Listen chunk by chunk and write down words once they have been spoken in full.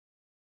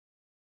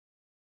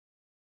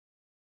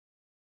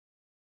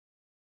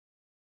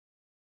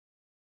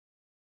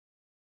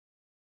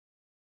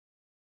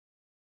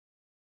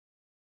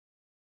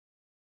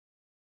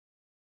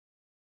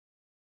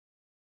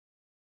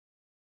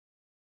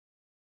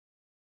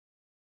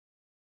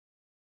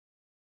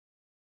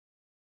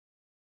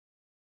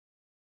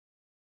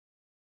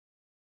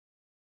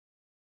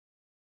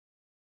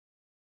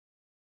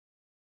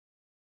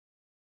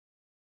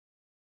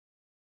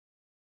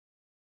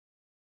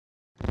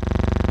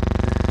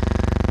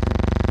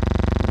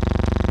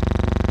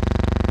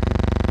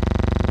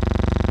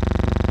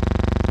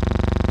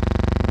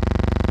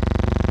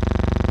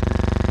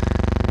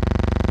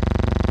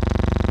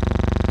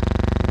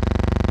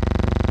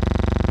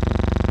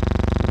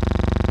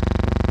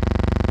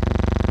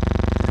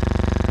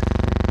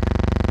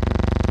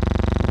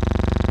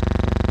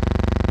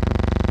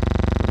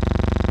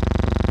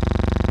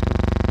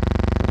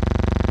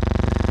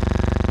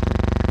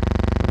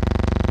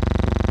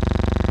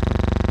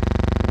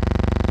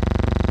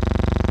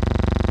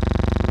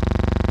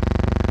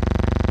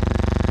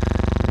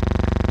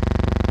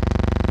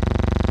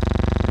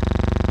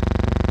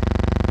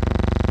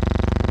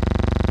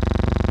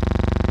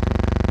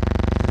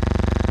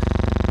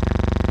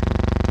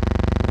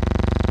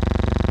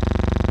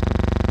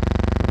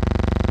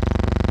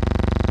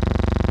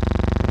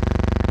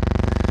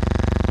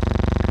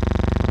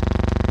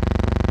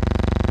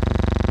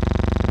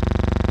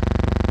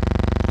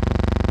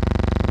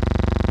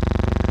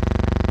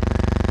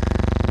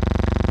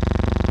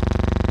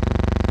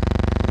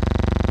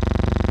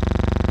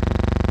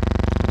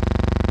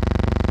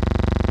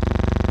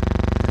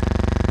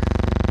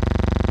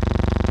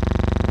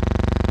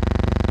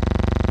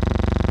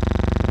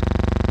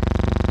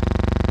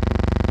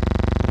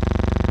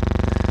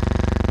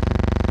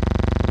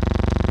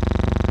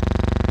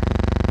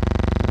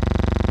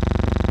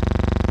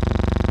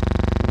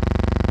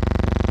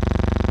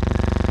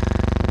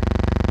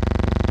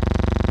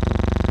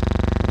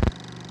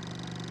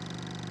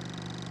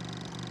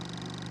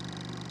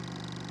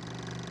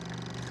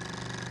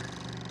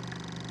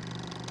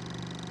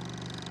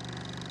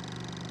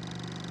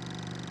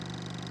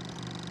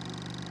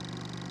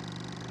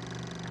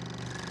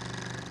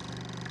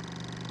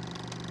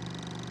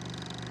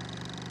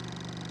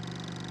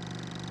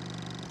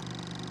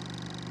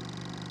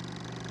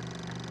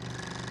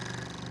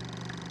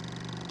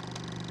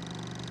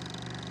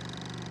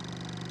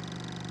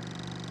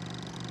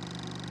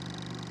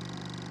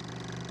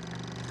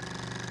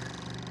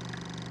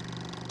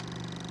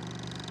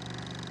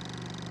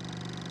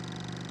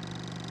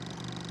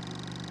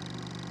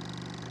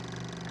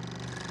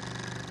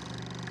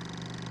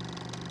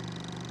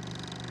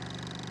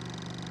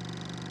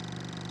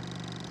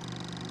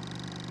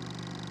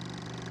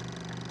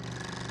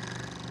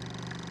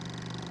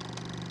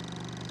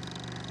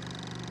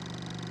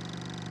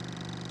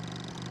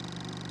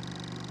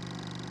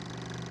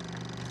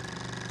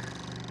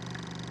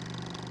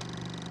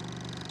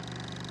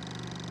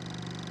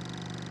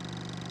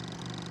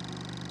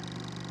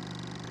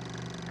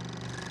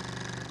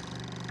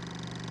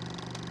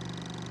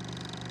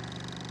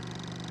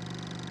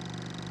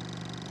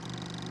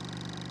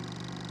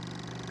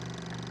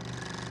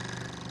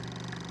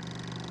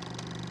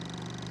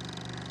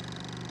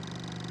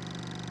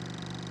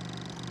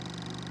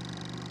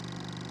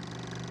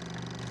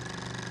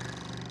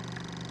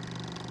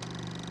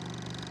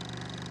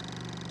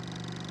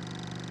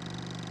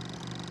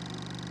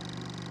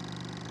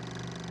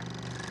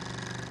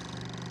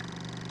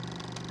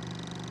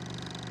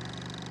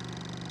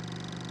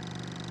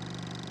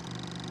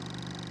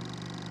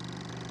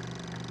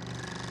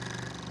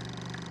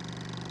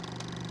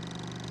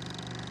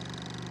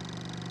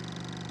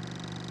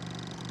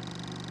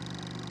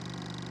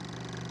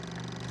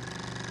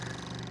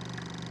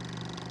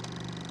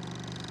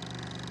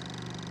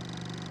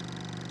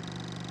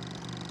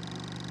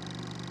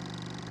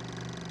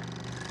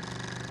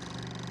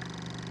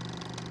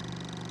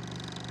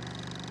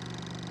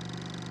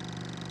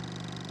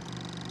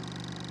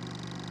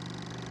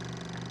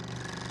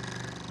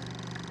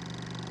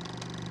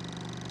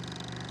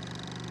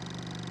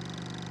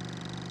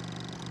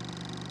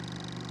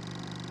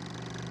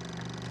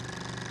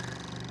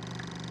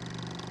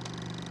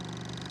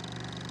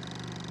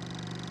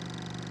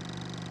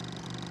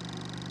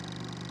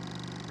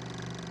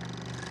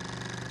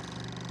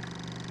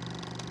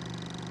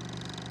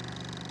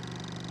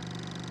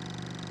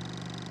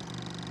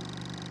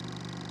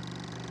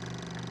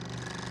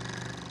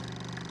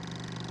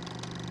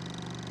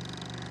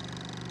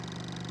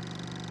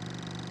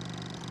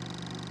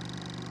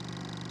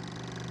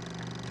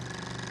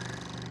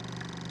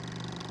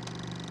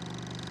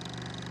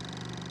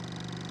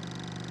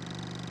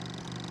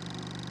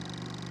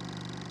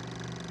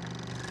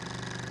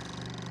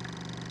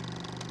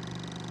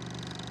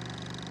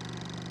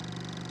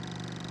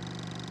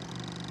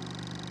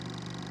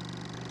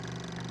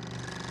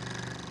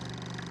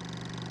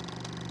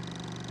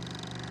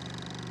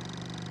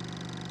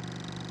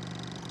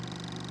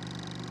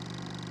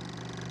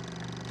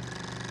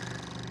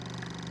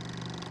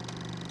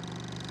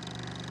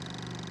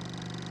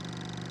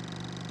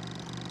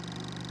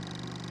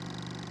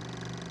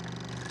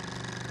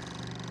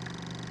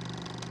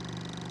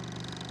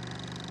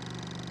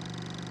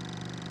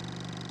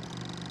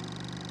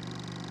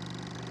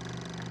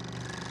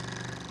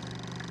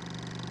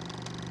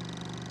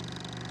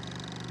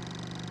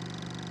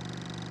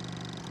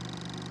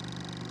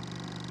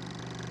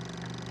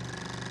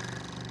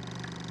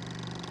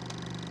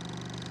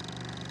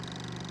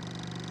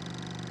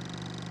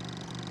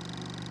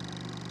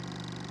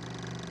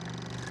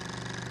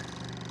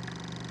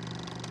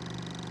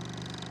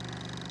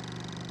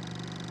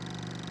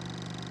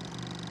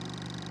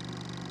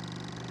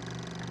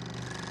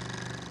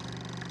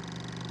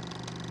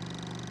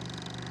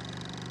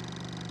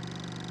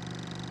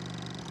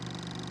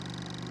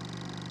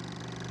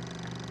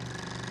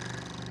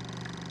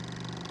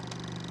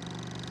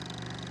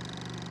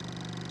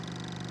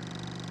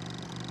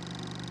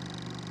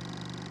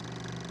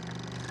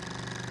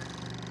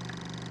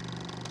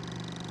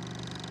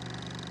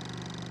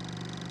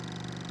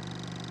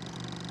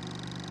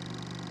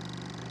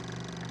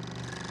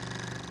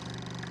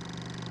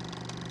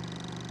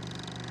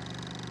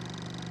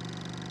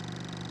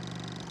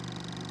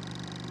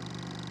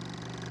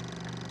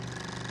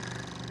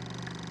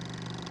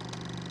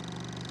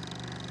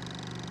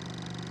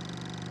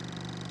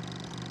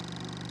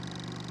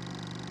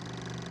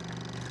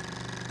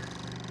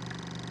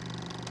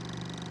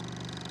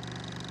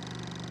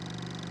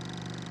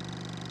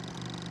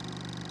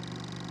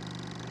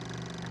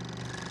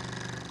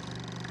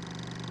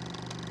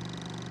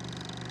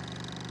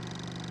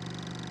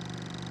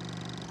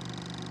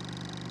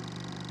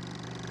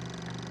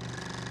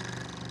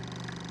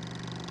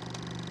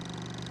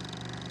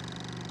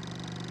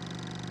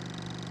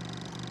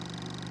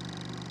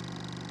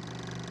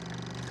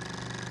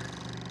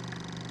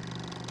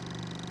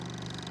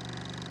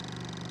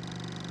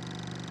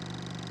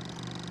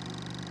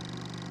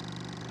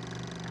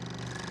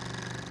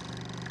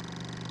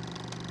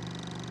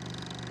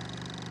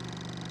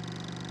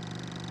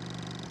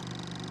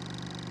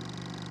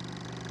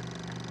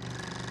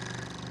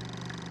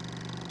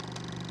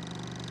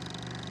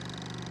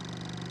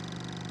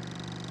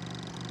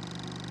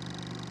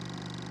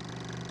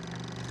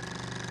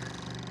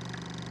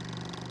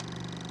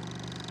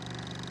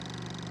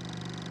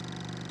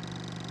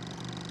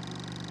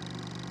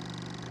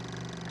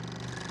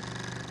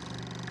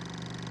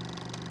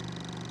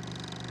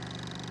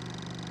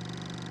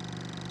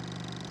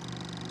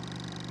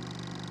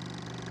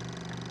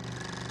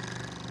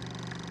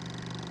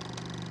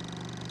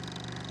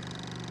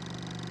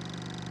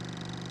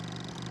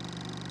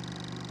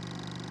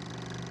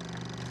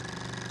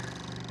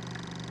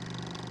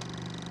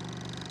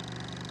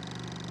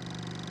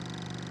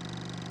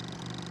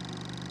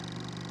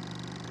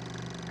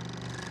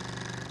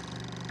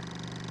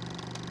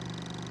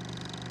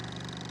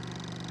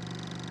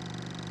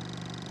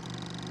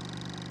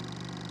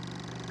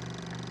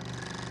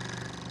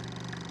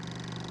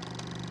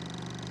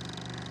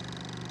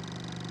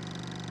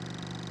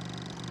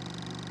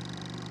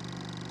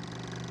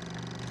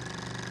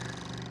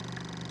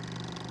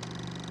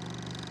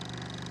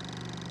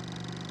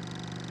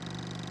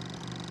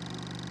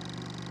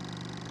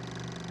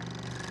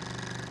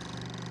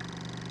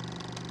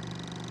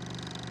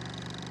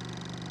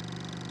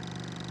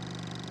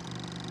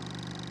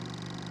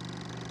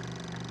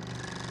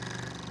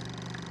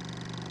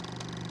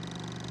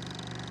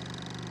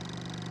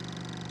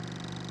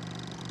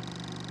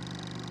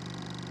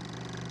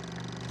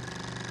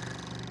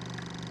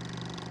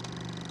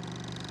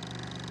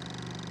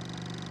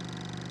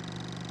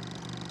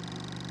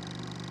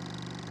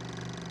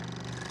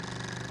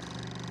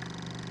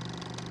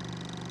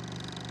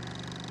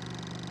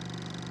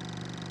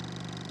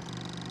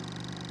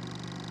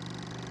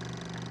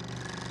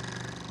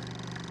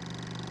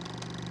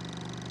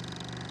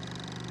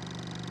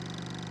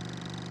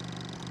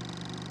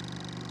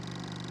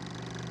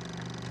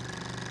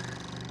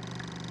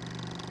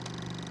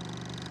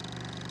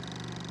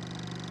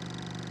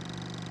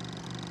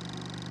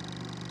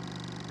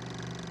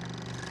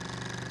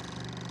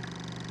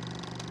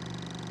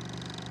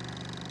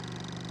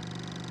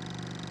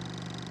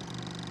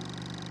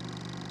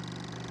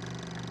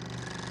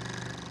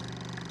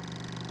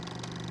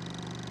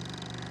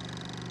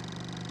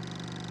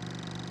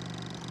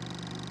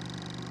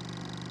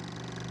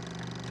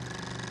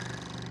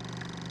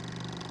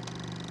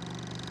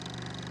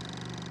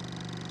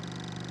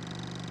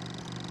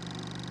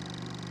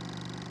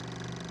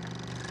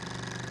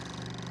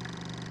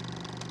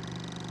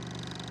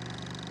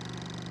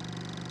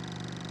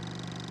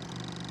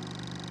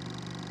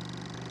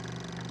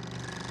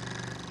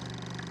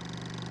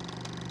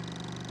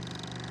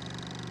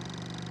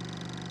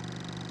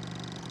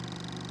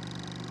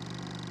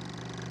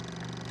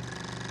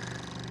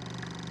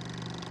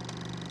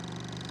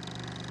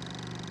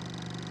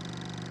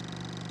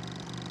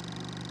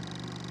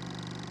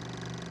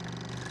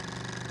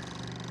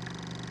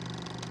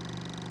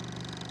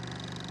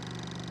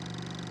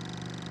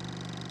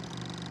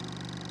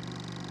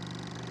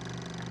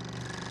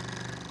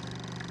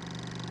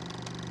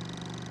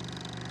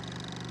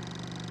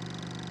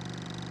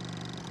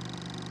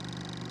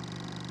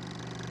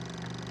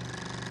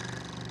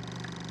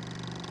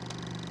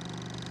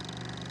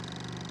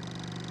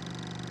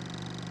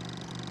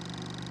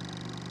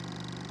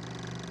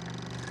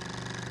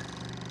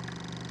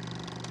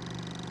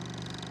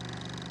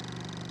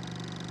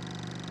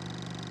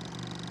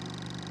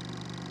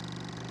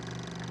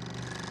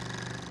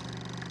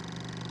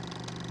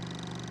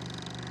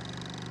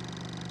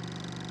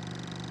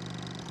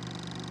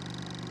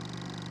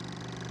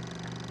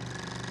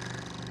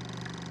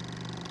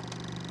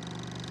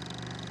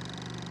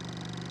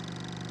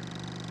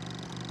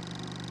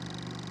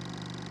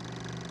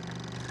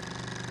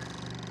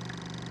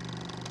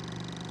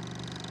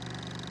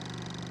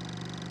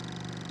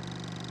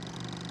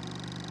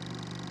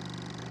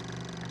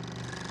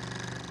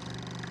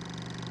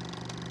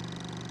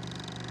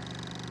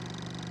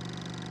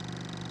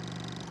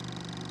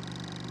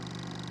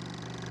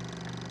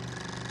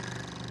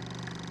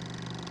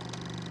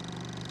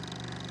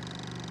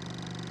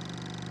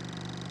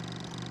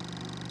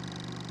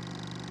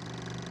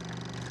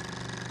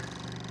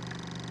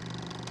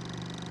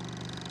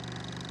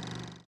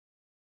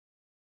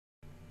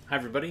Hi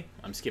everybody,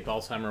 I'm Skip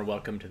Alzheimer.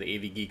 Welcome to the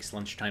AV Geeks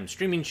Lunchtime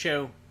Streaming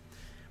Show,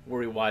 where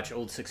we watch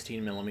old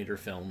 16mm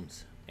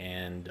films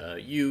and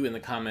you in the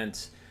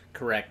comments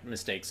correct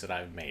mistakes that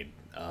I've made.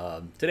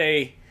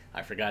 Today,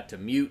 I forgot to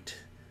mute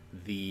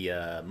the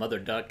Mother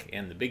Duck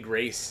and the Big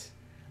Race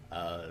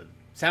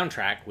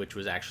soundtrack, which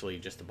was actually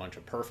just a bunch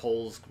of perf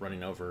holes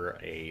running over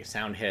a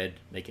sound head,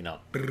 making a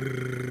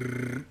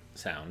brrrr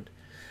sound.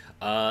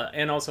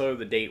 And also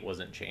the date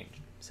wasn't changed.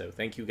 So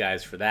thank you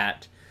guys for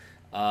that.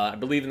 I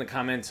believe in the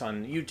comments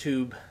on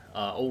YouTube,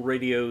 Old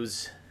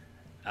Radios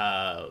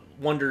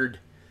wondered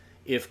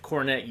if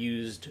Cornet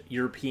used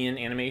European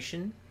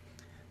animation.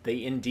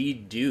 They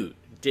indeed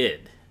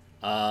did.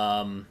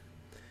 And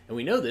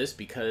we know this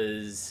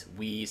because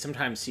we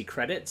sometimes see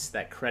credits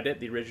that credit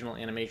the original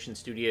animation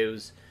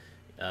studios,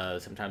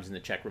 sometimes in the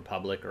Czech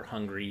Republic or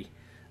Hungary.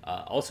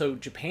 Also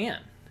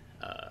Japan.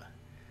 I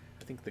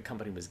think the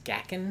company was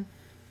Gakken.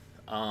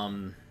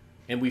 And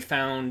we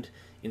found,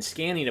 in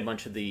scanning a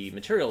bunch of the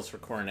materials for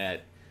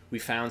Cornet, we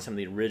found some of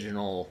the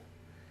original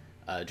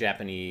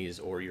Japanese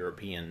or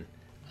European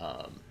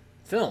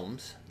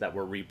films that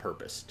were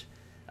repurposed.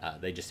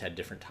 They just had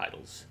different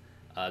titles.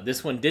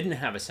 This one didn't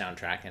have a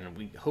soundtrack, and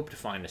we hope to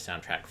find a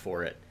soundtrack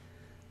for it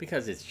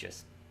because it's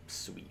just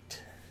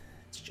sweet.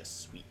 It's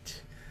just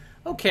sweet.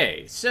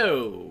 Okay,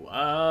 so,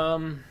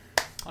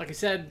 like I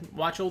said,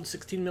 watch old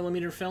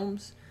 16mm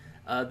films.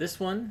 This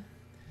one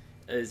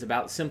is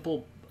about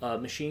simple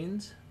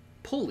machines.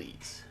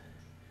 Pulleys.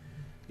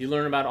 You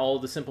learn about all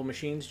the simple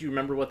machines. Do you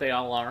remember what they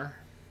all are?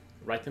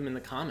 Write them in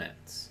the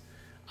comments.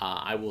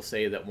 I will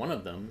say that one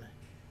of them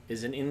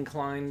is an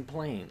inclined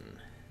plane.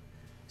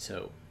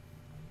 So,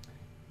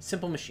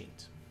 simple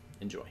machines.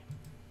 Enjoy.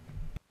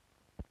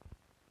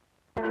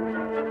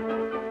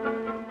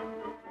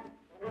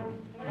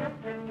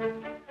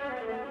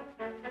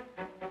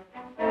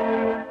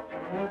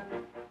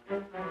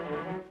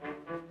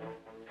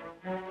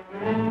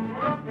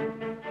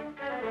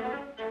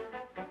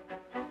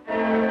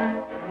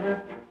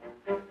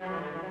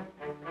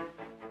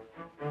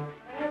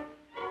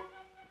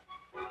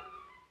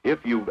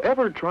 If you've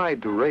ever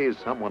tried to raise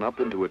someone up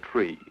into a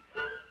tree,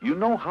 you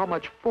know how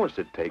much force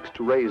it takes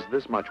to raise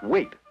this much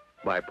weight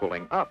by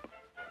pulling up.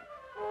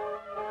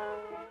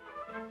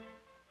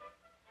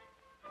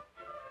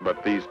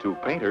 But these two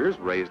painters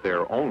raise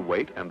their own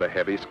weight and the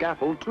heavy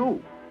scaffold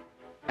too,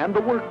 and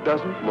the work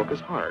doesn't look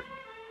as hard.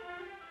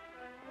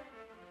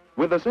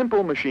 With a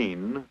simple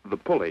machine, the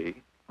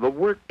pulley, the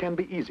work can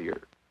be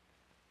easier.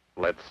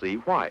 Let's see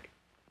why.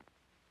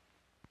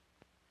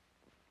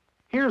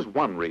 Here's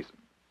one reason.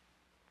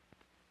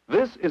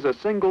 This is a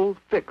single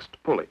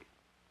fixed pulley.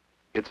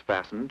 It's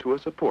fastened to a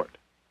support.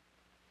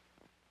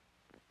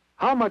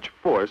 How much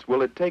force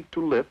will it take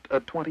to lift a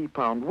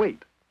 20-pound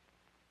weight?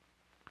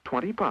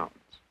 20 pounds.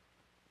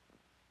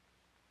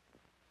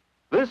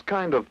 This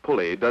kind of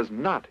pulley does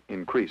not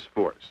increase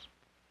force,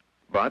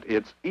 but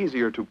it's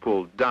easier to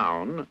pull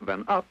down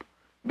than up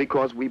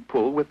because we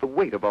pull with the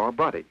weight of our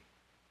body.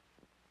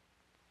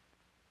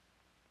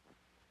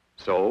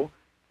 So,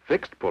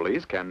 fixed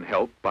pulleys can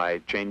help by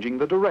changing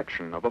the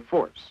direction of a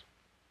force.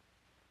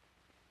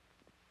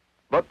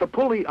 But the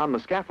pulley on the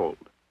scaffold,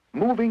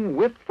 moving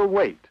with the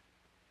weight,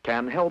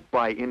 can help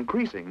by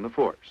increasing the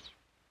force.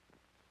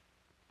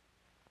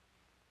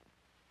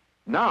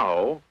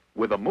 Now,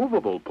 with a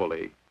movable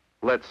pulley,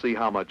 let's see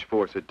how much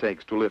force it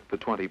takes to lift the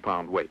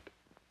 20-pound weight.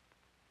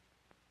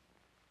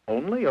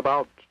 Only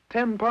about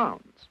 10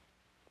 pounds.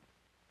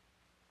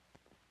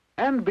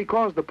 And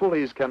because the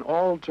pulleys can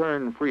all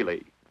turn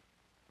freely,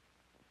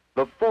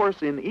 the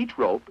force in each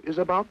rope is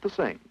about the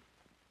same.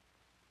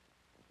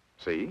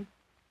 See?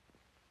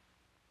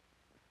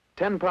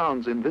 10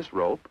 pounds in this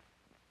rope,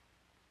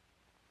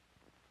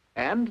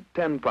 and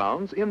 10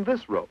 pounds in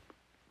this rope.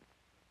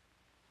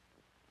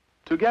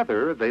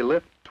 Together, they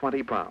lift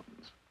 20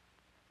 pounds.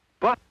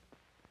 But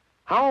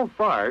how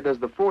far does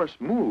the force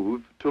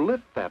move to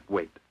lift that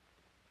weight?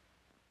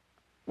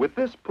 With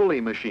this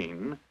pulley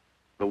machine,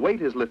 the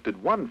weight is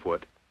lifted 1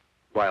 foot,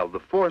 while the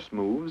force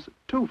moves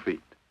 2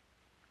 feet.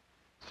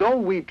 So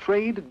we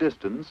trade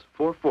distance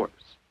for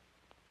force.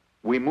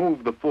 We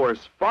move the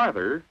force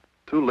farther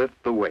to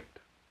lift the weight.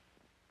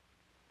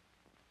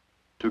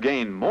 To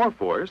gain more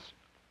force,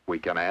 we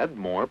can add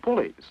more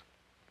pulleys.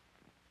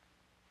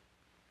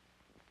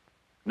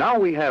 Now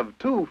we have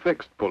 2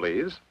 fixed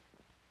pulleys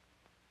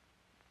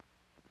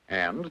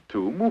and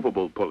 2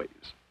 movable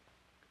pulleys.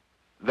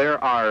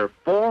 There are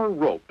 4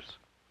 ropes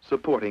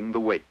supporting the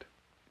weight.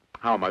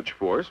 How much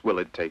force will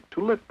it take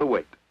to lift the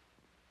weight?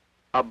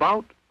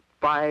 About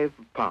 5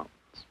 pounds.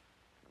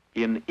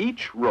 In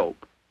each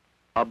rope,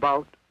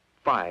 about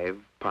 5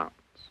 pounds.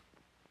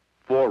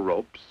 4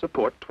 ropes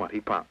support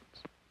 20 pounds.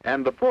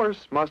 And the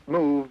force must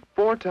move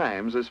 4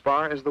 times as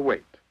far as the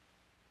weight,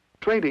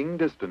 trading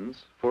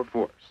distance for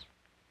force.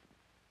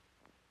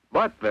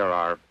 But there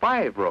are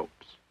 5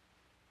 ropes.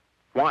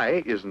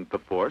 Why isn't the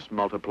force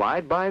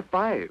multiplied by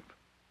 5?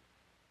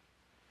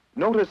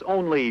 Notice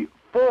only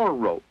 4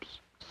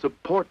 ropes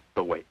support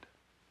the weight.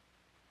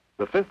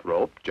 The fifth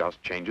rope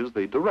just changes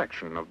the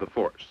direction of the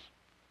force.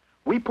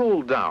 We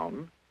pull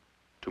down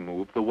to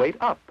move the weight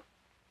up.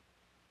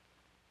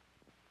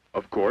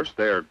 Of course,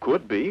 there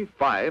could be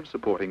 5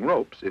 supporting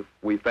ropes if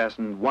we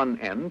fastened one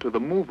end to the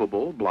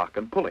movable block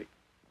and pulley.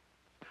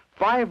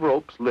 5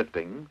 ropes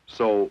lifting,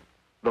 so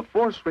the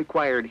force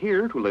required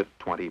here to lift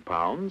 20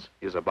 pounds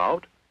is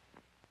about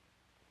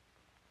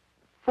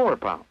 4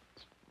 pounds.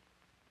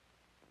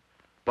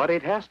 But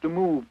it has to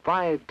move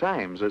 5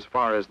 times as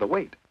far as the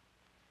weight.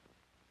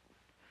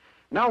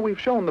 Now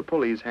we've shown the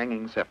pulleys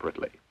hanging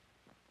separately.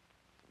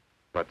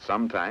 But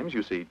sometimes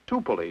you see 2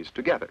 pulleys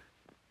together.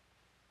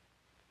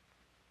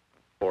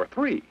 Or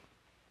 3.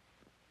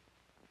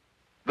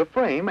 The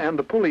frame and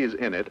the pulleys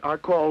in it are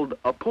called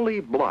a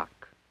pulley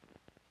block.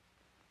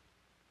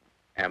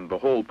 And the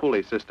whole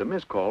pulley system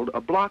is called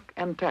a block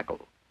and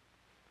tackle.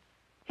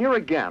 Here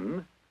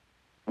again,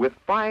 with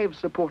 5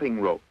 supporting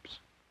ropes,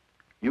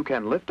 you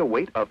can lift a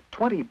weight of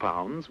 20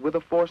 pounds with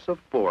a force of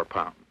 4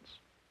 pounds.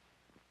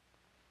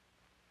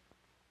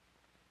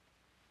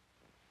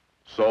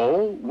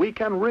 So we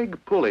can rig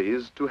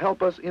pulleys to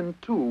help us in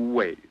 2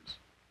 ways.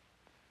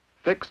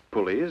 Fixed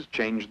pulleys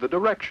change the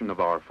direction of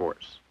our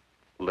force,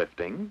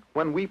 lifting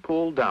when we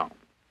pull down.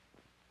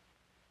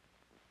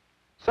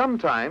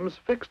 Sometimes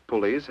fixed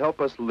pulleys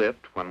help us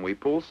lift when we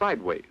pull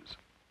sideways.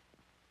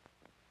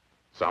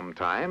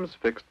 Sometimes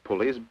fixed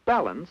pulleys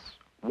balance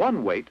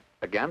one weight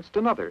against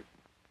another,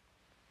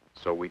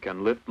 so we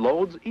can lift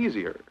loads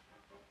easier.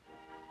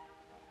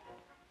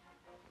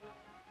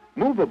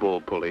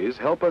 Movable pulleys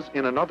help us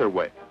in another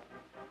way,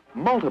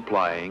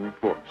 multiplying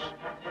force.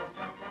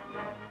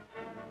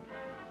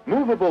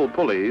 Movable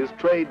pulleys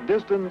trade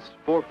distance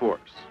for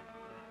force,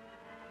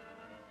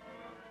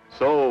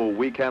 so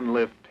we can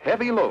lift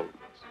heavy loads,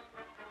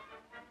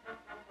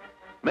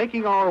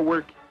 making our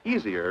work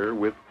easier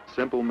with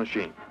simple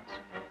machines.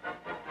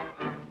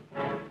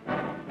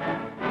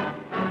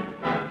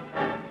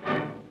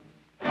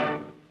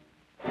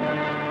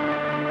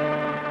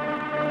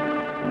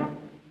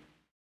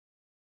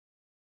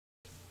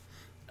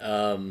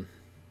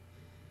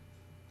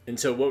 And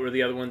so what were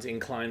the other ones?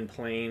 Inclined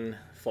plane,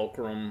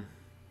 fulcrum.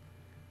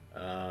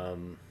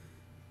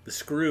 The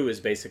screw is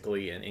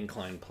basically an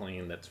inclined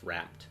plane that's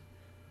wrapped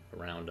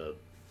around a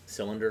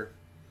cylinder.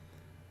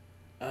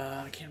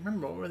 I can't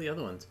remember, what were the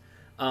other ones?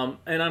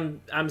 And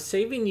I'm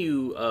saving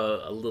you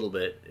a little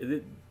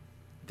bit.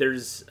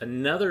 There's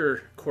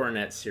another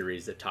Coronet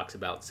series that talks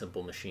about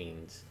simple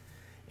machines,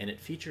 and it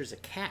features a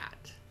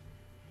cat.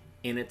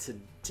 And it's a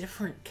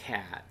different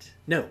cat.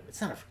 No,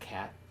 it's not a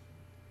cat.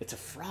 It's a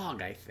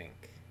frog, I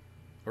think.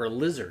 Or a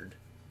lizard.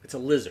 It's a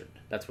lizard.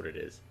 That's what it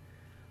is.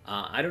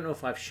 I don't know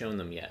if I've shown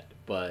them yet,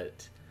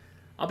 but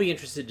I'll be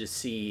interested to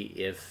see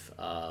if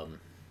the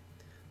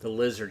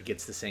lizard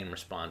gets the same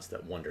response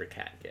that Wonder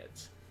Cat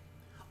gets.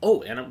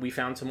 Oh, and we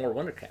found some more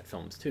Wonder Cat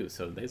films, too,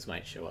 so those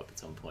might show up at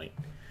some point.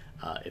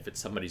 If it's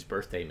somebody's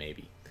birthday,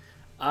 maybe.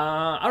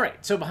 All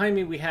right, so behind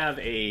me we have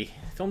a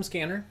film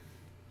scanner.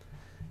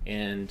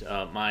 And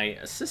my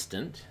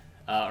assistant,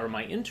 or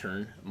my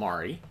intern,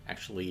 Mari,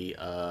 actually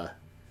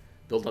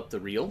built up the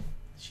reel.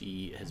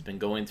 She has been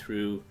going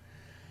through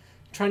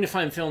trying to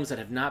find films that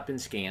have not been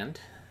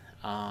scanned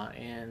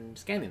and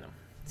scanning them.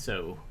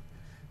 So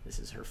this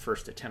is her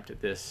first attempt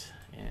at this.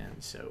 And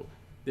so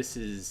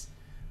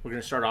we're going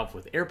to start off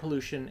with air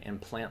pollution and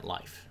plant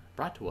life,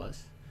 brought to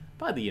us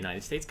by the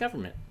United States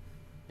government.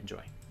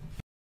 Enjoy.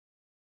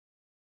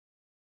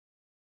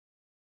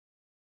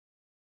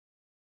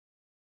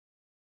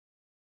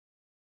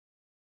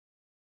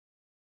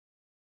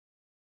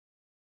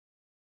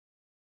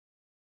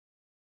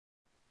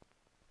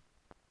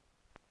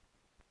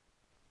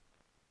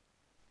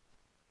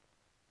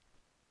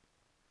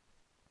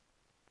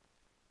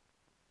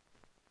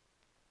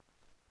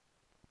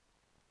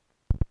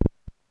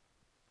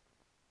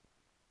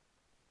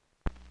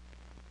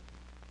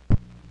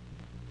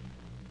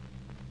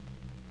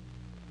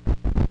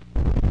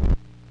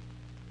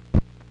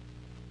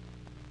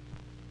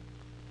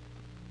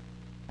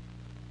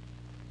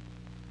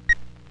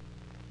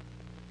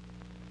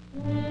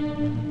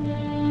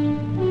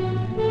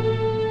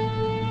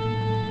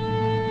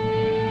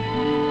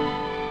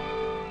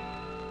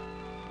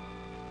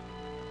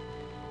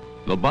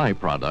 The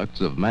byproducts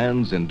of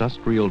man's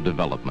industrial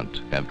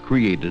development have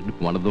created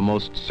one of the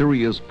most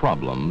serious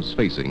problems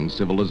facing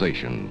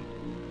civilization.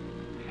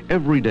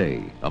 Every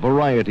day, a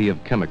variety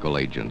of chemical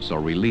agents are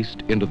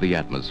released into the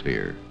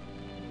atmosphere.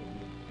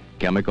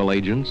 Chemical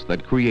agents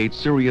that create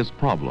serious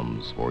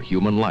problems for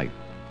human life,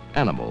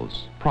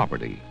 animals,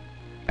 property,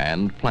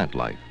 and plant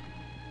life.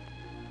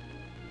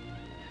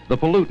 The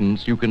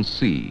pollutants you can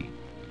see,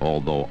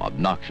 although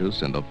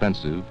obnoxious and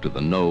offensive to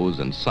the nose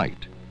and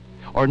sight,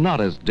 are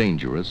not as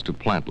dangerous to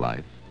plant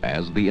life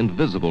as the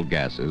invisible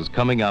gases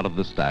coming out of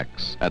the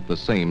stacks at the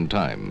same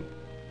time.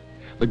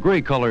 The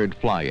gray-colored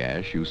fly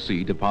ash you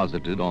see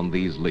deposited on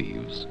these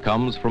leaves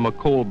comes from a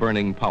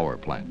coal-burning power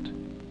plant.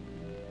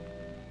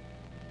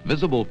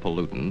 Visible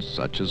pollutants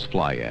such as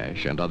fly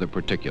ash and other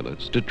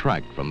particulates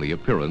detract from the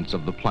appearance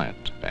of the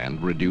plant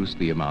and reduce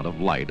the amount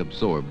of light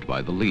absorbed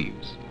by the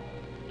leaves.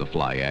 The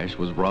fly ash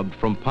was rubbed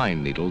from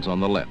pine needles on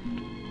the left.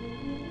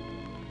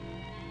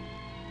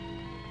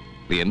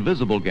 The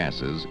invisible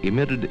gases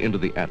emitted into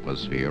the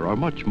atmosphere are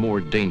much more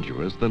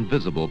dangerous than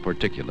visible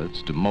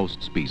particulates to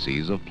most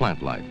species of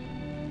plant life.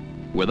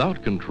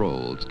 Without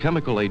controls,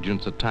 chemical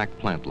agents attack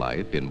plant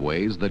life in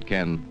ways that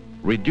can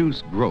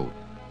reduce growth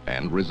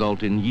and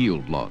result in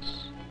yield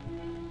loss,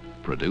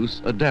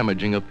 produce a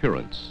damaging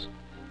appearance,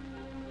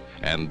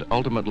 and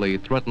ultimately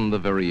threaten the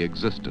very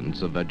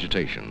existence of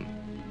vegetation.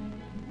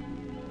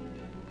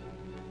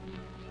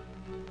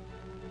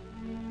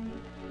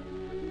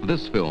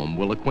 This film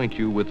will acquaint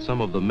you with some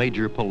of the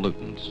major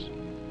pollutants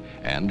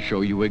and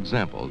show you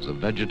examples of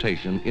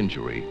vegetation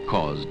injury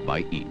caused by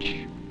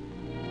each.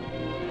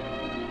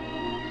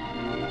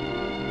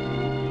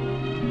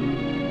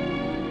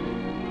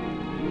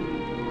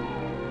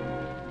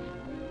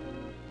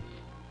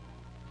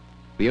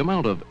 The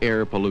amount of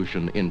air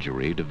pollution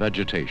injury to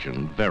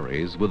vegetation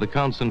varies with the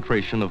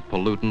concentration of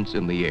pollutants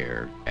in the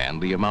air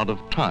and the amount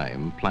of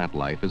time plant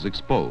life is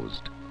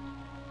exposed.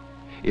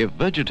 If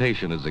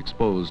vegetation is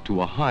exposed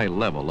to a high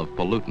level of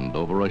pollutant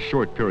over a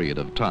short period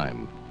of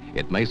time,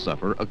 it may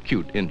suffer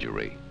acute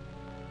injury.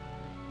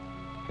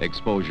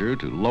 Exposure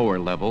to lower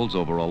levels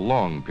over a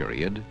long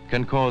period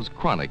can cause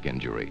chronic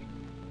injury.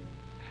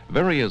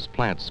 Various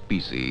plant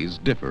species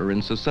differ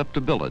in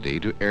susceptibility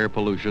to air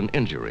pollution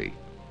injury.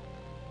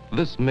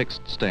 This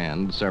mixed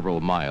stand several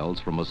miles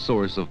from a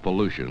source of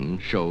pollution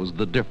shows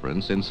the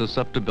difference in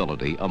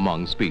susceptibility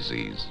among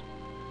species.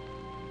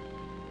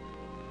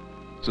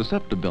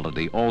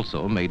 Susceptibility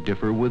also may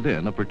differ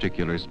within a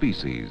particular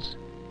species.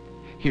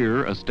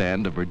 Here, a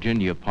stand of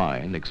Virginia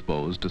pine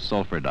exposed to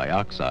sulfur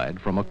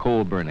dioxide from a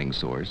coal-burning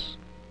source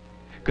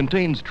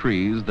contains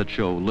trees that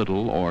show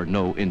little or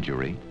no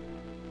injury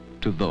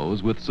to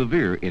those with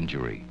severe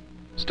injury,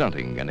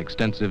 stunting and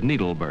extensive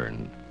needle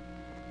burn.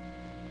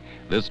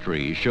 This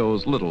tree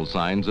shows little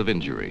signs of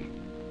injury.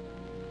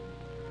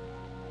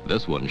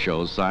 This one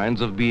shows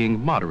signs of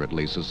being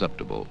moderately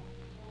susceptible.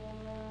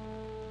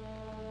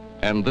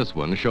 And this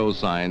one shows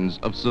signs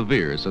of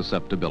severe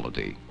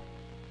susceptibility.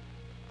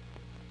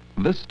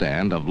 This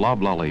stand of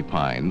loblolly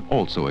pine,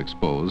 also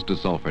exposed to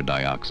sulfur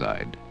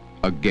dioxide,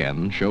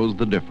 again shows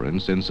the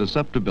difference in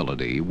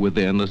susceptibility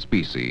within a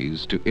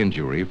species to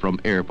injury from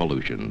air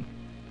pollution.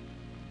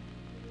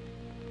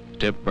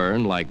 Tip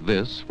burn like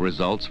this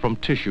results from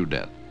tissue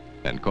death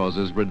and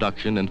causes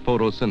reduction in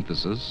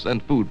photosynthesis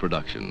and food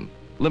production,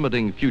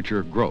 limiting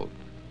future growth.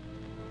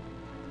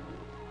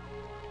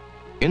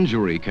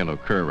 Injury can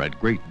occur at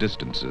great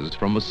distances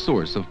from a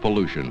source of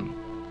pollution.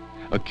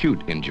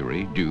 Acute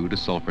injury due to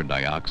sulfur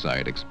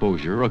dioxide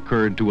exposure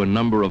occurred to a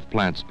number of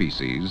plant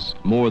species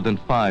more than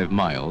 5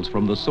 miles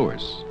from the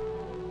source.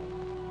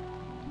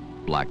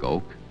 Black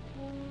oak,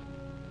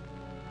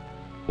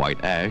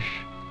 white ash,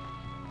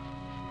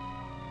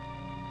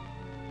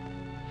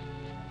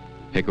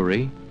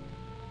 hickory,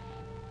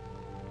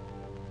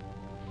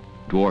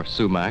 dwarf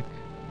sumac,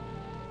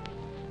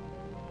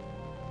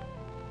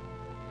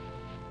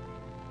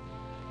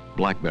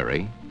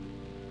 blackberry,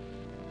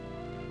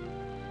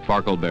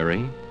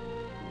 farkleberry,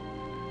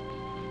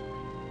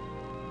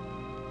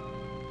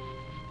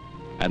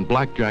 and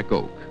blackjack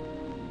oak.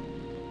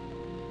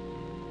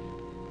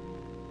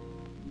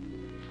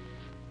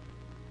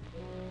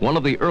 One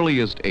of the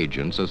earliest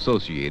agents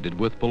associated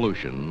with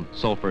pollution,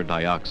 sulfur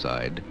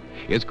dioxide,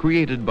 is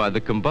created by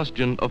the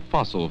combustion of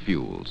fossil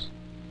fuels.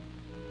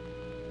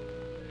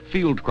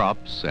 Field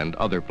crops and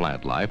other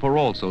plant life are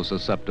also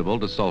susceptible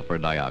to sulfur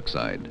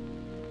dioxide.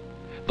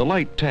 The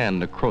light tan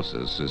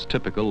necrosis is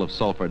typical of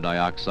sulfur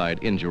dioxide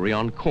injury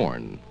on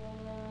corn.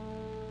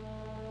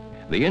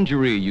 The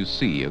injury you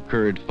see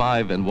occurred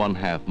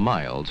 5½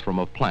 miles from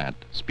a plant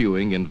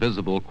spewing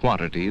invisible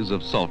quantities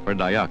of sulfur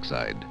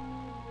dioxide.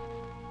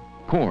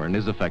 Corn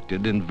is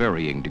affected in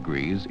varying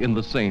degrees in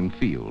the same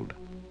field.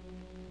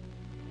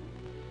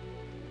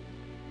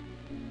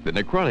 The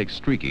necrotic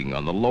streaking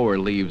on the lower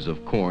leaves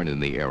of corn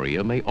in the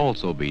area may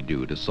also be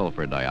due to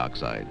sulfur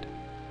dioxide.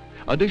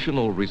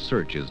 Additional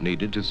research is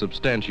needed to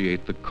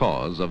substantiate the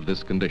cause of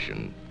this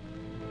condition.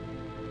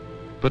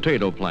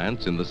 Potato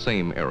plants in the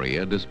same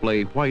area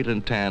display white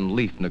and tan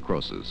leaf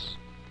necrosis.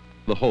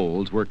 The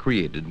holes were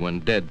created when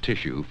dead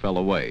tissue fell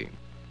away.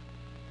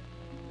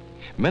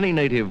 Many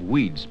native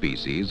weed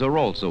species are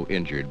also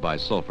injured by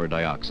sulfur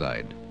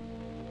dioxide.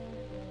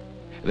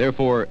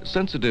 Therefore,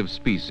 sensitive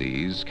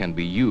species can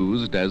be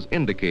used as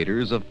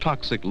indicators of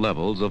toxic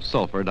levels of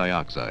sulfur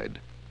dioxide.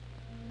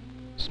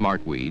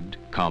 Smartweed,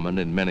 common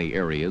in many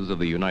areas of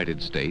the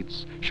United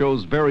States,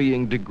 shows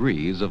varying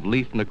degrees of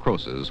leaf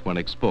necrosis when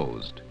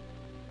exposed.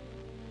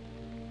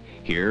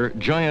 Here,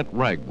 giant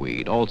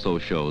ragweed also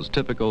shows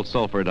typical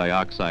sulfur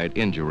dioxide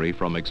injury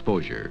from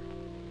exposure.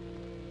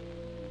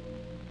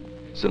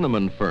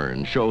 Cinnamon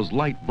fern shows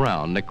light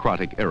brown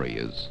necrotic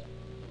areas.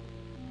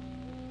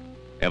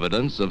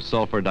 Evidence of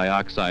sulfur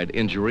dioxide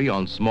injury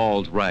on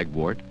Small's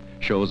ragwort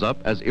shows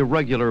up as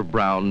irregular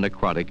brown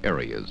necrotic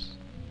areas.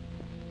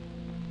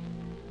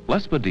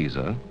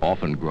 Lespedeza,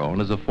 often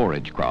grown as a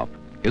forage crop,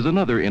 is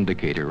another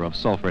indicator of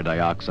sulfur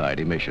dioxide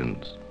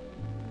emissions.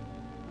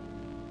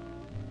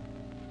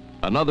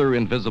 Another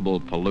invisible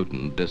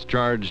pollutant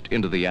discharged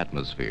into the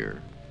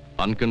atmosphere,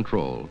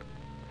 uncontrolled.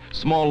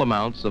 Small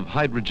amounts of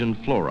hydrogen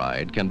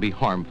fluoride can be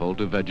harmful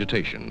to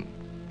vegetation.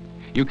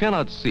 You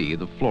cannot see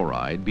the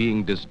fluoride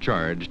being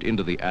discharged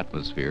into the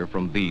atmosphere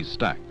from these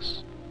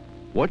stacks.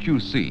 What you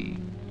see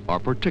are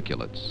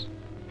particulates.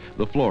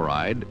 The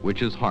fluoride,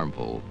 which is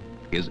harmful,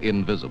 is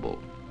invisible.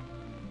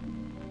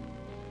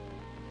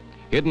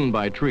 Hidden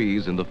by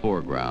trees in the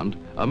foreground,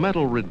 a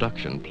metal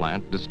reduction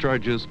plant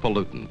discharges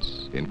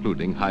pollutants,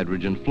 including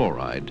hydrogen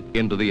fluoride,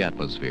 into the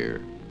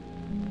atmosphere.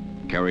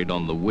 Carried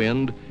on the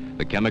wind,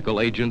 the chemical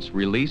agents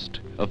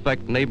released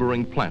affect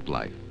neighboring plant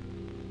life.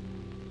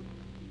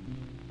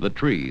 The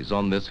trees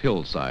on this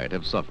hillside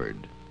have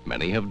suffered.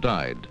 Many have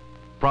died,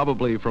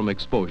 probably from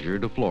exposure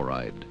to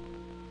fluoride.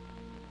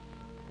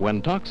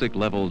 When toxic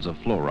levels of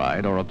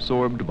fluoride are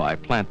absorbed by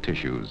plant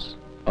tissues,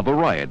 a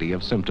variety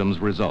of symptoms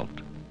result.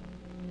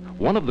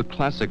 One of the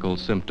classical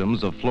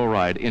symptoms of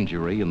fluoride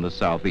injury in the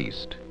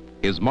southeast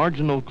is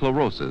marginal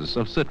chlorosis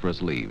of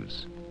citrus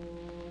leaves.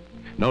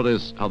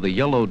 Notice how the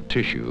yellowed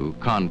tissue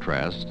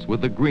contrasts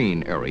with the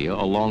green area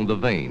along the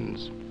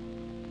veins.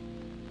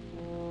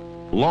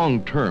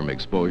 Long-term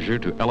exposure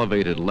to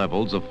elevated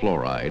levels of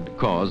fluoride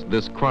caused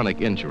this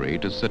chronic injury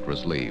to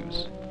citrus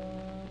leaves.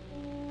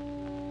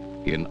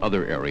 In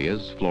other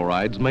areas,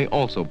 fluorides may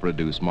also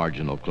produce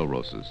marginal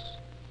chlorosis.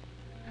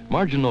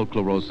 Marginal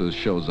chlorosis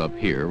shows up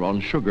here on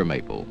sugar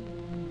maple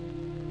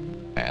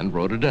and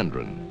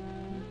rhododendron.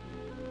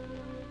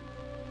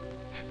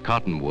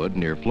 Cottonwood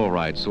near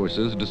fluoride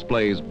sources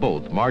displays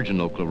both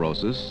marginal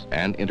chlorosis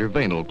and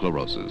interveinal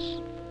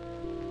chlorosis.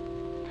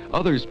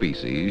 Other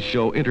species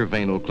show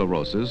interveinal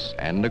chlorosis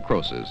and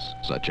necrosis,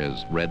 such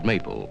as red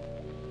maple,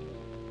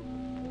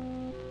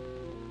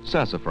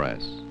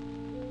 sassafras,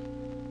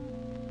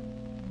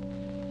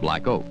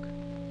 black oak.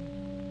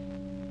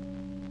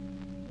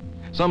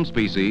 Some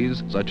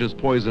species, such as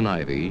poison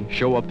ivy,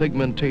 show a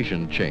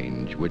pigmentation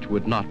change which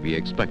would not be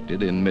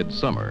expected in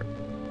midsummer.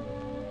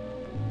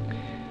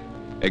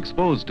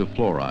 Exposed to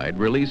fluoride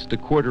released a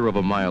quarter of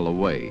a mile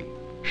away,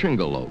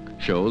 shingle oak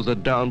shows a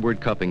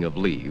downward cupping of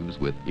leaves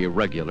with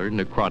irregular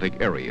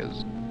necrotic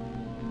areas.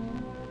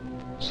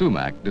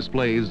 Sumac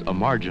displays a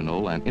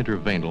marginal and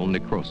interveinal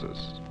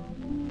necrosis.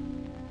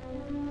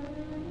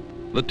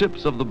 The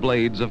tips of the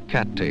blades of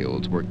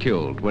cattails were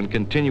killed when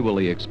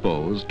continually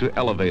exposed to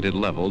elevated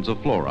levels of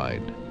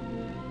fluoride.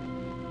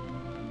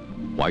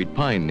 White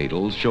pine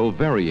needles show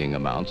varying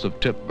amounts of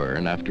tip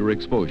burn after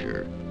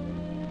exposure.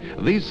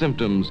 These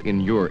symptoms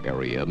in your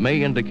area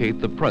may indicate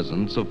the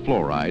presence of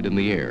fluoride in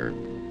the air.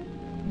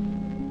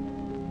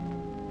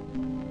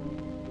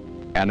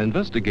 An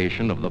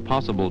investigation of the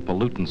possible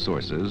pollutant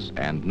sources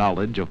and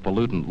knowledge of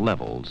pollutant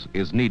levels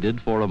is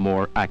needed for a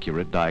more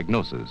accurate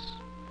diagnosis.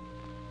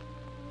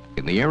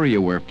 In the area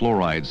where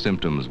fluoride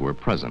symptoms were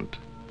present,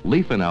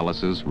 leaf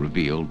analysis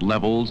revealed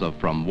levels of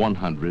from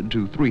 100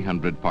 to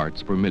 300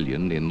 parts per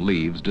million in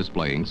leaves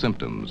displaying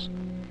symptoms.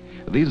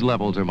 These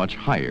levels are much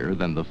higher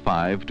than the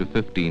 5 to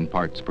 15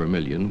 parts per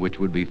million which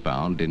would be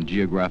found in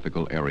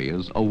geographical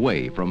areas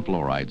away from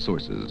fluoride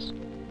sources.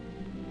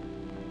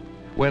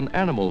 When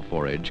animal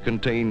forage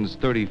contains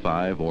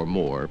 35 or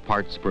more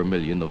parts per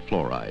million of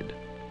fluoride,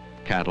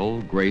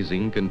 cattle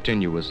grazing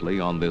continuously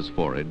on this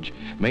forage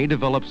may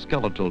develop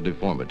skeletal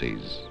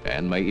deformities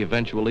and may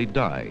eventually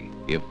die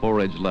if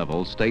forage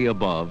levels stay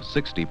above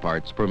 60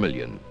 parts per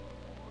million.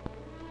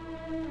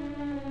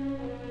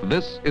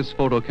 This is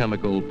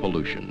photochemical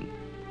pollution,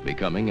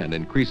 becoming an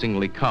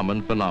increasingly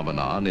common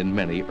phenomenon in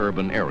many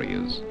urban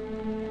areas.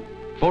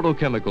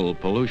 Photochemical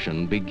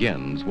pollution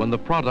begins when the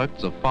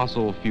products of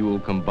fossil fuel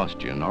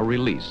combustion are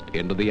released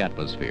into the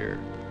atmosphere.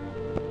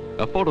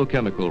 A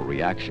photochemical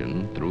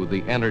reaction through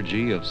the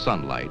energy of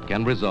sunlight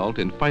can result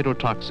in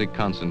phytotoxic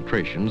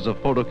concentrations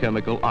of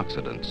photochemical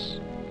oxidants.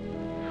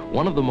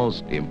 One of the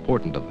most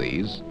important of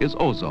these is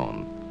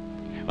ozone.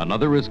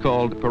 Another is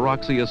called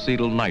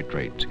peroxyacetyl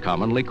nitrate,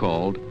 commonly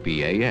called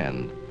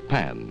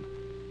PAN.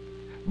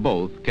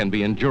 Both can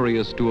be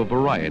injurious to a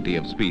variety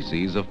of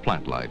species of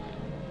plant life.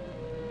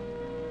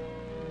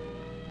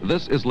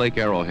 This is Lake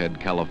Arrowhead,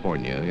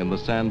 California, in the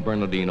San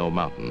Bernardino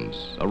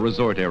Mountains, a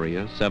resort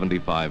area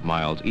 75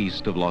 miles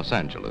east of Los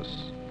Angeles.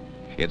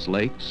 Its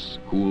lakes,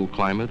 cool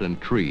climate, and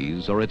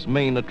trees are its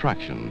main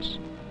attractions.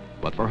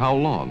 But for how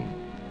long?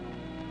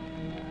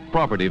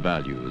 Property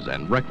values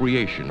and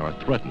recreation are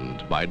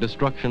threatened by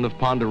destruction of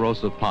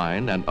ponderosa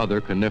pine and other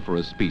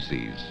coniferous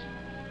species.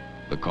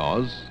 The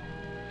cause?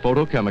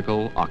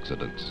 Photochemical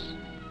oxidants.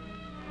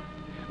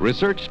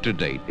 Research to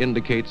date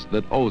indicates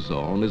that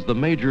ozone is the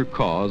major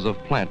cause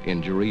of plant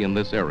injury in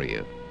this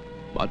area,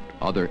 but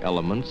other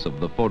elements of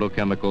the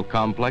photochemical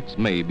complex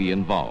may be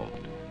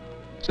involved.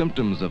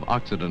 Symptoms of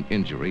oxidant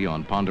injury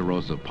on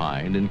ponderosa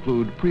pine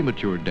include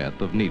premature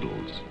death of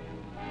needles.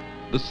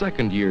 The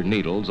second-year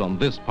needles on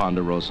this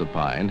ponderosa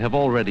pine have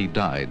already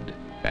died,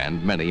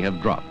 and many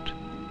have dropped.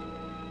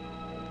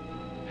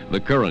 The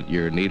current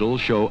year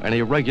needles show an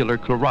irregular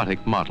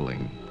chlorotic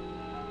mottling.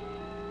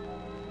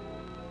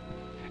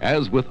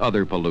 As with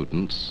other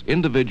pollutants,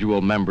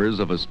 individual members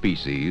of a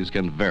species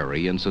can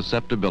vary in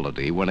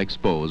susceptibility when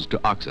exposed to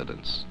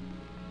oxidants.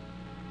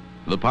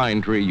 The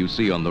pine tree you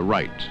see on the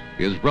right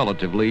is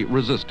relatively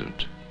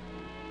resistant.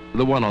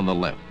 The one on the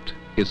left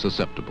is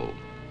susceptible.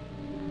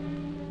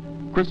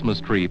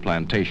 Christmas tree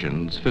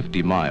plantations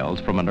 50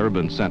 miles from an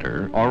urban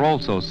center are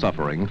also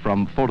suffering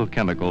from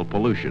photochemical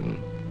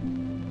pollution.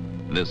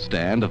 This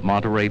stand of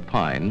Monterey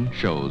pine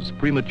shows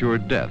premature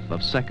death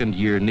of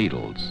second-year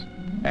needles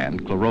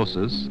and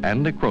chlorosis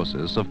and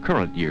necrosis of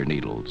current-year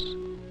needles.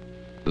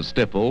 The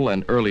stipple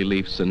and early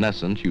leaf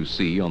senescence you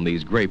see on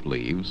these grape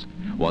leaves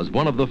was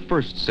one of the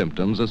first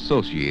symptoms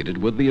associated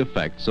with the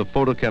effects of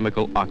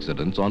photochemical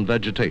oxidants on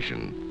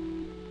vegetation.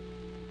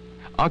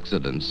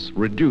 Oxidants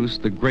reduce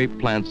the grape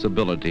plant's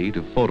ability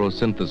to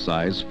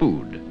photosynthesize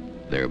food,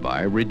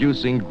 thereby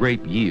reducing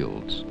grape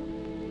yields.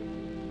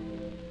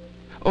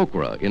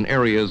 Okra in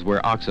areas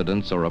where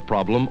oxidants are a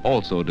problem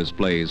also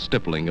displays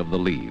stippling of the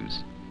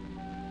leaves.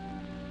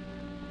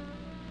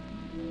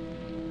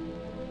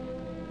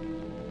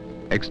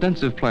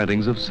 Extensive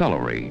plantings of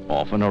celery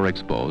often are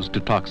exposed to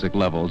toxic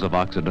levels of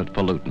oxidant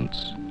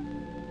pollutants.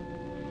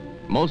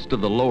 Most of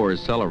the lower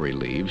celery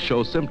leaves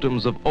show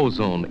symptoms of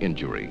ozone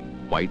injury,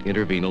 white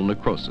intervenal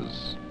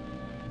necrosis.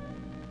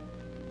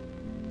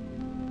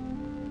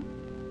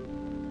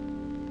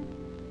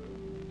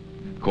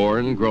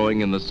 Corn growing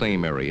in the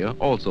same area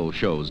also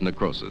shows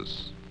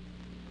necrosis.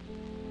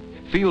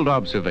 Field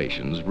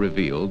observations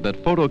revealed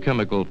that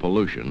photochemical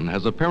pollution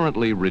has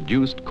apparently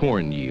reduced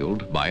corn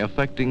yield by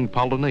affecting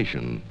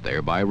pollination,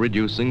 thereby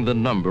reducing the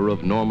number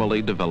of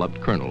normally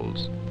developed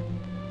kernels.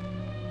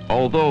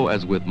 Although,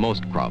 as with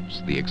most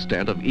crops, the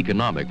extent of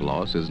economic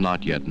loss is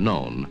not yet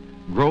known,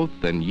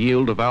 growth and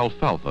yield of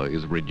alfalfa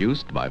is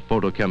reduced by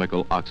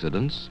photochemical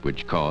oxidants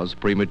which cause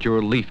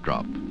premature leaf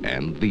drop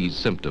and these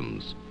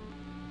symptoms.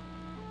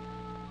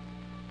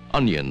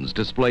 Onions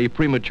display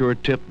premature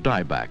tip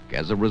dieback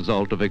as a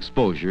result of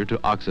exposure to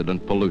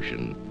oxidant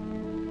pollution.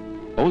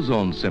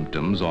 Ozone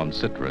symptoms on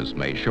citrus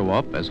may show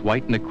up as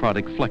white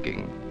necrotic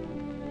flecking.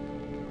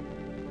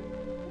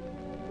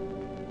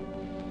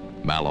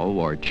 Mallow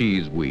or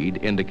cheeseweed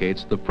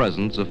indicates the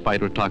presence of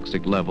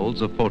phytotoxic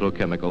levels of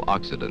photochemical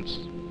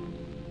oxidants.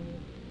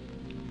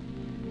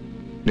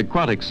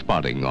 Necrotic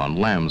spotting on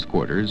lamb's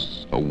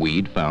quarters, a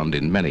weed found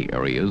in many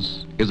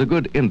areas, is a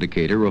good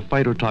indicator of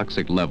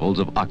phytotoxic levels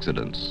of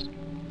oxidants.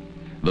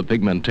 The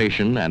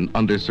pigmentation and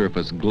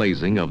undersurface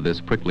glazing of this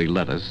prickly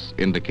lettuce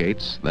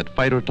indicates that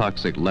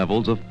phytotoxic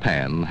levels of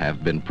PAN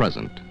have been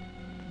present.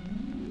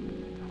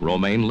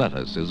 Romaine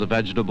lettuce is a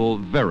vegetable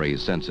very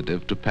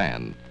sensitive to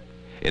PAN.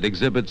 It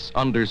exhibits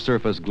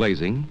undersurface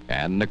glazing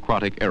and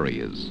necrotic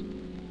areas.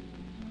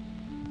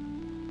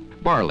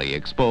 Barley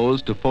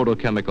exposed to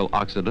photochemical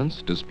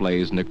oxidants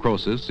displays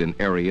necrosis in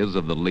areas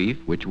of the leaf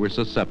which were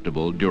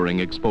susceptible during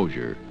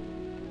exposure.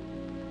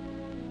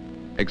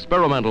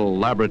 Experimental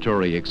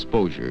laboratory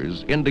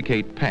exposures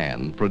indicate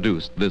PAN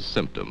produced this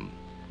symptom.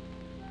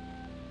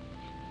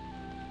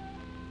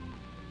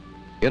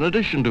 In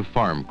addition to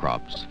farm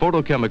crops,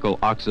 photochemical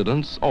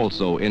oxidants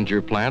also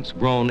injure plants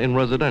grown in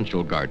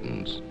residential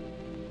gardens.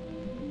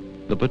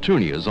 The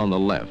petunias on the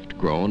left,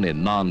 grown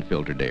in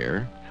non-filtered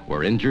air,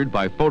 were injured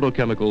by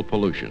photochemical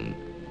pollution.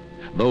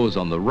 Those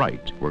on the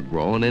right were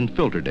grown in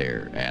filtered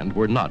air and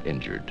were not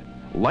injured.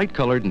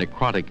 Light-colored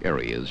necrotic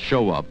areas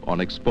show up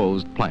on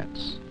exposed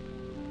plants.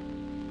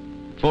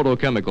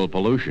 Photochemical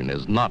pollution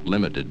is not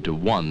limited to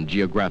one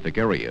geographic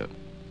area.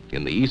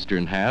 In the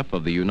eastern half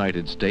of the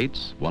United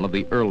States, one of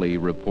the early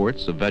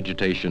reports of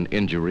vegetation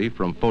injury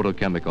from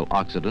photochemical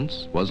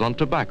oxidants was on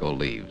tobacco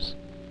leaves.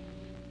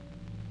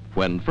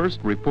 When first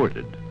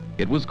reported,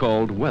 it was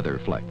called weather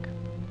fleck.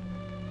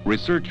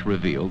 Research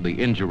revealed the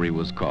injury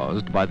was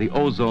caused by the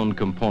ozone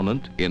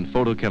component in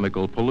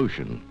photochemical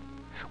pollution,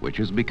 which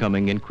is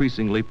becoming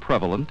increasingly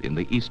prevalent in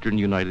the eastern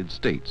United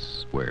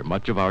States, where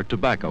much of our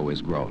tobacco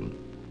is grown.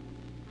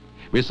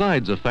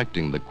 Besides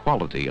affecting the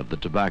quality of the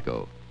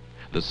tobacco,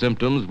 the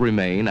symptoms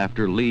remain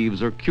after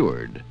leaves are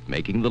cured,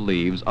 making the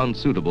leaves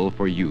unsuitable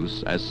for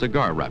use as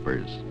cigar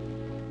wrappers.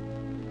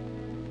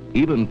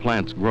 Even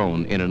plants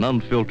grown in an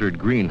unfiltered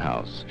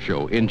greenhouse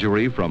show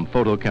injury from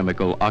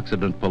photochemical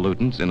oxidant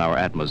pollutants in our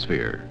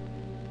atmosphere.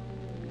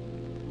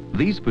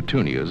 These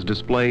petunias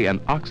display an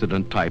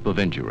oxidant type of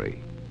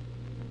injury.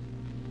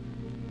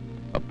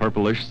 A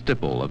purplish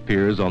stipple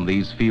appears on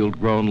these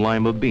field-grown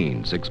lima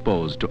beans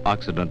exposed to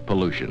oxidant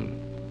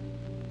pollution.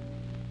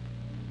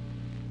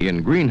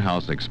 In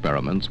greenhouse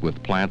experiments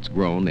with plants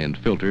grown in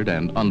filtered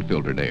and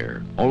unfiltered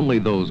air, only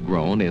those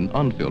grown in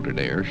unfiltered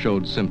air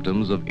showed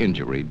symptoms of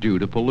injury due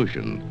to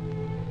pollution.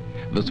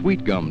 The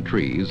sweet gum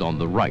trees on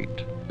the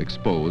right,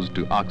 exposed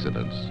to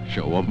oxidants,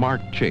 show a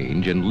marked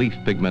change in leaf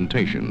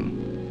pigmentation.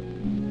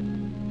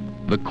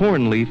 The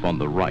corn leaf on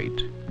the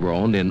right,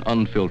 grown in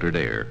unfiltered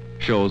air,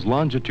 shows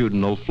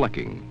longitudinal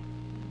flecking.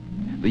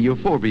 The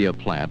euphorbia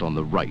plant on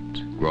the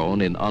right,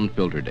 grown in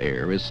unfiltered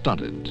air, is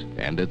stunted,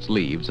 and its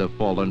leaves have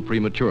fallen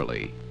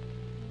prematurely.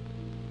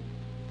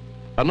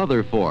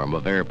 Another form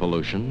of air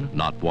pollution,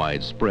 not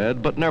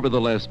widespread but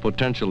nevertheless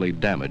potentially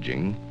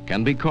damaging,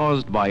 can be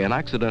caused by an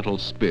accidental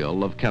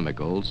spill of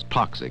chemicals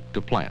toxic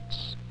to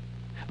plants.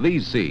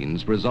 These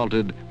scenes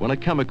resulted when a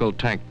chemical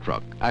tank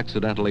truck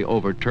accidentally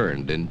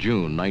overturned in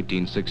June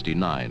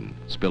 1969,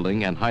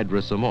 spilling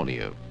anhydrous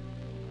ammonia.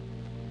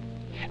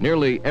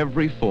 Nearly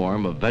every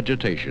form of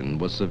vegetation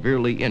was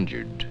severely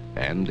injured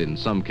and, in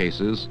some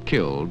cases,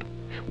 killed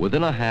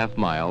within a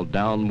half-mile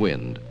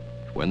downwind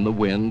when the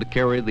wind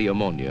carried the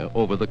ammonia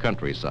over the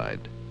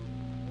countryside.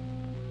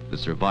 The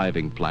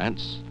surviving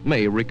plants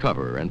may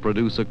recover and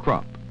produce a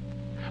crop,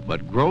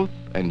 but growth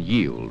and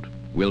yield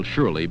will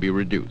surely be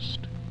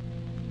reduced.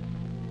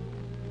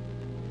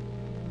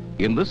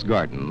 In this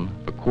garden,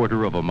 a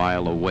quarter of a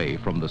mile away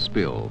from the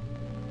spill,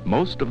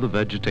 most of the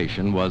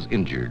vegetation was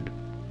injured.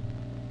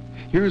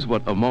 Here's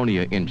what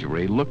ammonia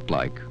injury looked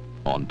like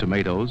on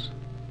tomatoes,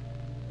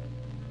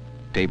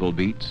 table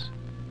beets,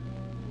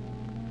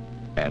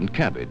 and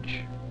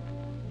cabbage.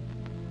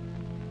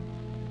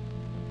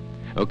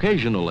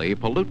 Occasionally,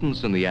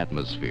 pollutants in the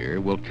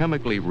atmosphere will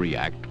chemically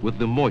react with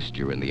the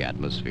moisture in the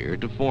atmosphere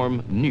to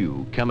form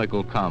new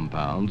chemical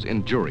compounds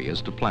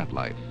injurious to plant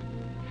life.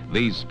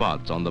 These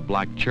spots on the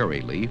black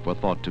cherry leaf are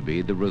thought to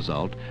be the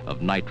result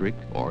of nitric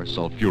or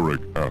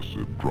sulfuric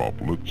acid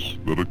droplets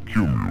that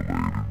accumulated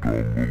on the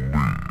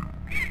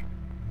leaves.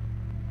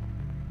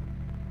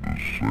 The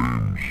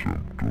same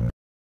symptom.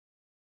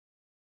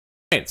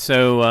 Right,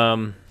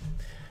 so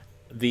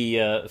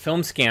the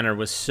film scanner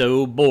was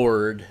so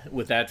bored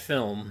with that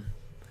film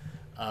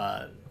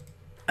that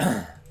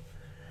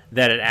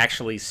it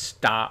actually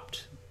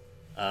stopped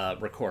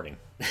recording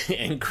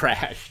and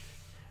crashed.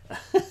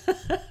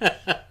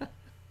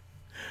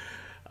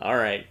 All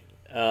right,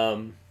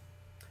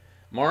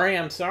 Maury,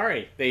 I'm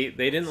sorry. They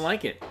didn't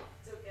like it.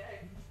 It's okay.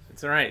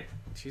 It's all right.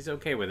 She's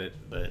okay with it,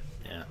 but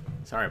yeah,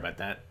 sorry about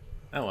that.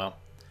 Oh well.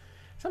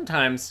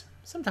 Sometimes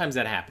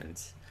that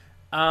happens.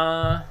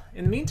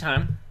 In the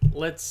meantime,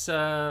 let's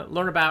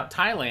learn about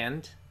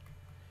Thailand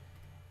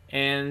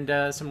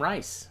and some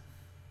rice.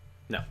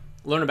 No,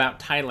 learn about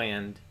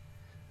Thailand,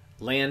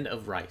 land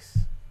of rice.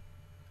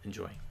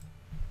 Enjoy.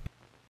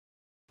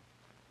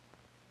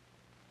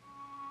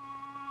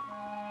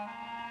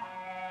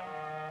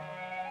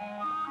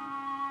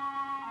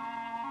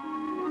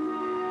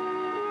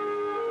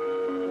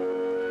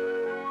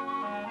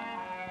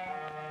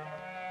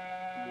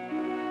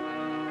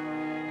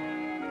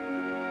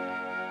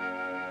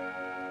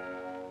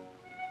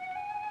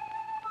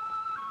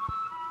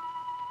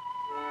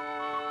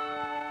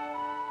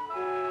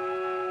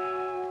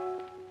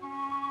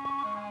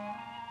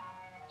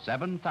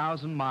 Seven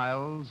 7,000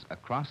 miles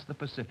across the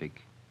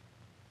Pacific,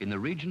 in the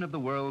region of the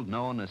world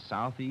known as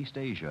Southeast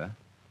Asia,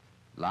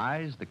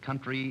 lies the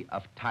country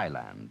of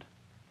Thailand,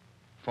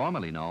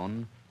 formerly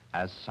known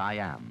as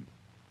Siam.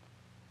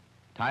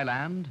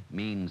 Thailand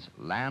means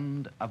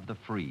land of the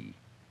free.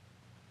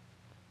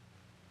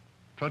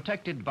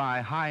 Protected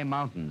by high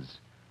mountains,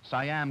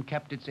 Siam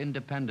kept its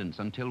independence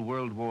until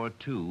World War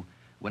II,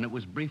 when it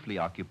was briefly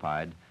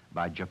occupied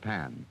by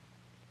Japan.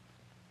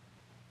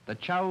 The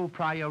Chao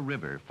Phraya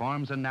River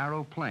forms a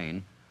narrow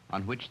plain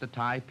on which the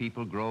Thai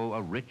people grow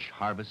a rich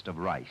harvest of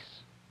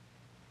rice.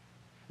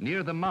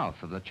 Near the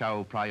mouth of the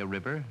Chao Phraya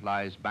River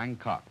lies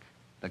Bangkok,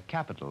 the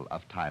capital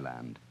of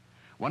Thailand,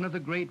 one of the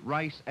great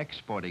rice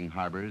exporting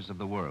harbors of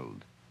the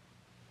world,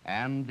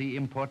 and the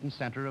important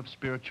center of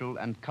spiritual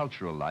and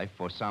cultural life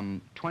for some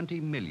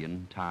 20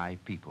 million Thai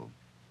people.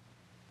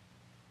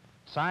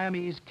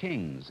 Siamese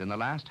kings in the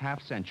last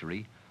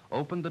half-century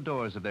opened the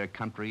doors of their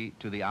country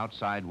to the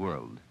outside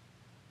world.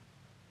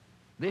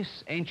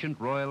 This ancient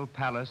royal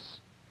palace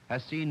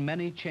has seen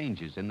many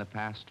changes in the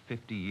past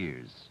 50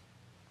 years,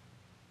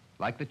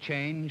 like the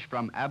change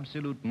from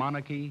absolute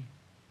monarchy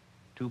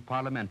to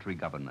parliamentary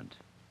government.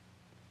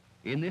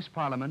 In this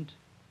parliament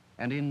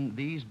and in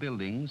these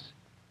buildings,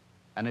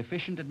 an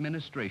efficient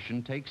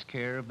administration takes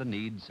care of the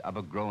needs of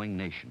a growing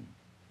nation.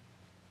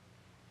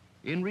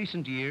 In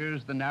recent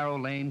years, the narrow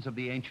lanes of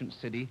the ancient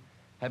city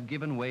have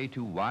given way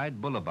to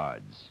wide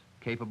boulevards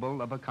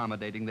capable of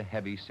accommodating the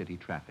heavy city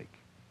traffic.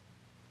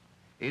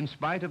 In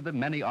spite of the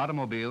many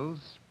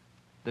automobiles,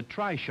 the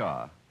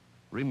trishaw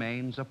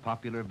remains a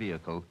popular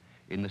vehicle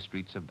in the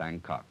streets of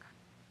Bangkok.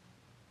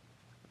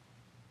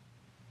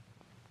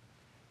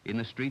 In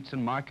the streets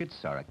and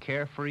markets are a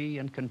carefree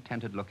and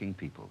contented-looking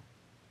people.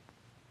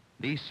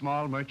 These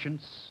small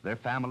merchants, their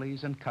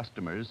families and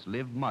customers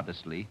live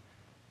modestly,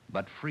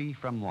 but free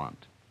from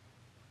want.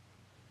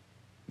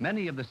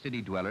 Many of the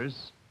city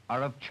dwellers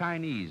are of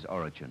Chinese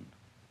origin.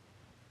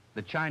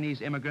 The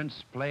Chinese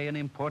immigrants play an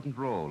important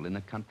role in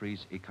the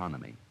country's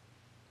economy.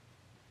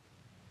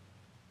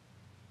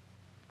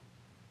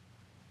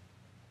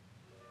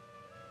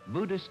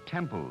 Buddhist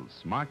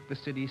temples mark the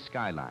city's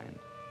skyline.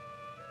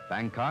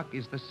 Bangkok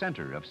is the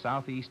center of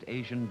Southeast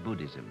Asian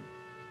Buddhism.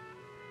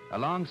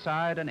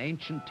 Alongside an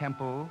ancient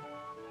temple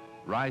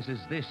rises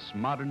this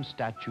modern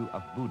statue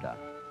of Buddha,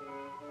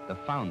 the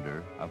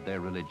founder of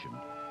their religion.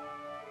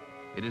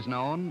 It is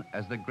known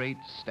as the Great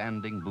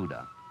Standing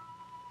Buddha.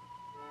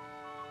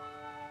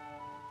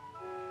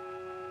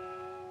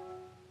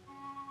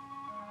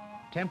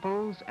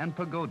 Temples and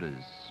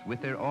pagodas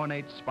with their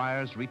ornate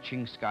spires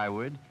reaching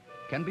skyward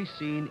can be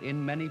seen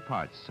in many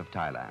parts of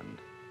Thailand.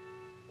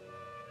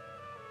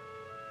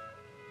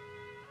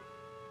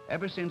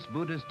 Ever since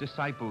Buddha's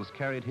disciples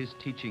carried his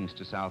teachings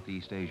to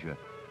Southeast Asia,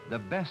 the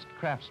best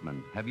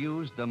craftsmen have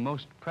used the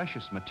most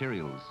precious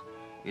materials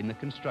in the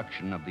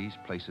construction of these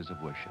places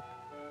of worship.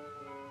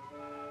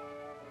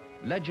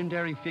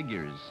 Legendary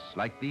figures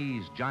like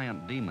these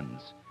giant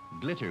demons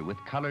glitter with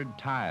colored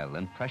tile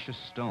and precious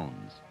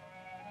stones.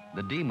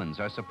 The demons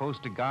are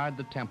supposed to guard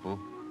the temple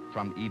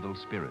from evil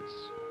spirits.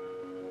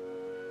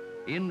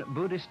 In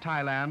Buddhist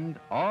Thailand,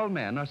 all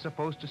men are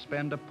supposed to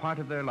spend a part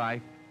of their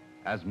life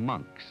as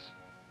monks.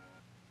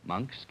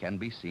 Monks can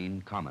be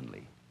seen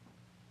commonly.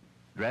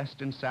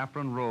 Dressed in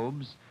saffron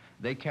robes,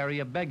 they carry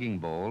a begging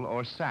bowl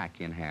or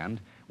sack in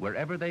hand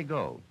wherever they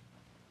go.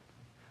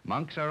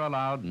 Monks are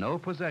allowed no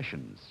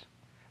possessions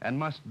and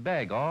must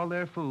beg all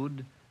their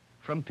food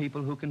from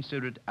people who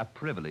consider it a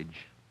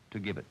privilege to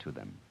give it to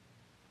them.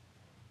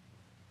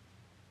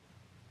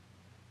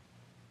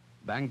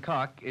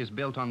 Bangkok is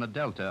built on the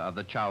delta of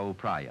the Chao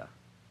Phraya.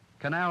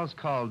 Canals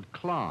called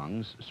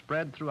klongs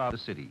spread throughout the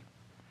city.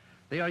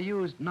 They are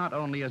used not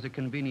only as a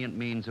convenient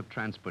means of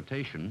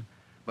transportation,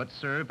 but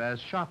serve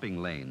as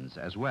shopping lanes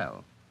as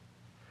well.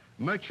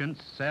 Merchants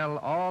sell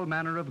all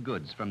manner of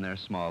goods from their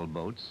small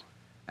boats,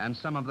 and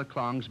some of the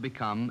klongs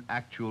become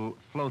actual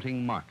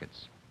floating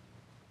markets.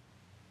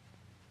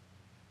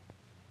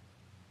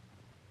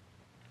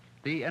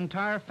 The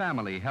entire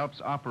family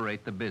helps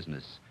operate the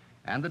business,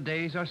 and the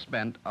days are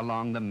spent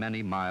along the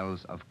many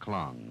miles of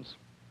klongs.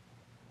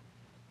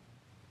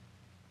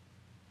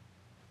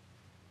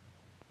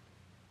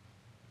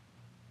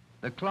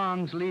 The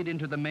klongs lead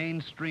into the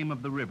main stream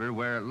of the river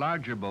where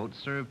larger boats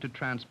serve to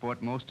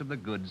transport most of the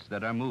goods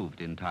that are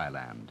moved in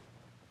Thailand.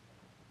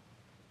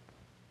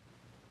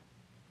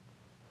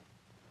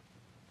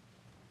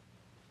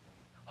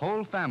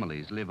 Whole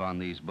families live on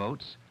these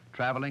boats,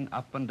 traveling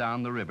up and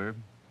down the river,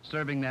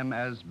 serving them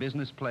as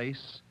business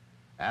place,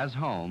 as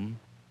home,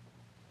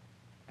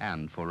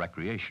 and for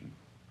recreation.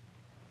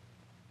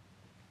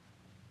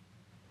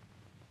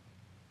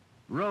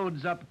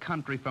 Roads up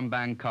country from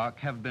Bangkok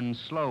have been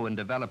slow in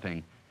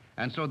developing,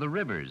 and so the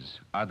rivers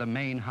are the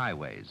main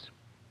highways.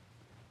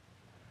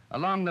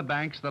 Along the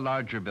banks, the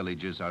larger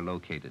villages are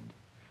located.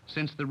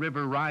 Since the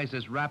river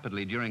rises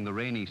rapidly during the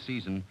rainy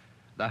season,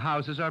 the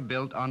houses are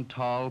built on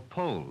tall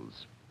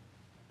poles.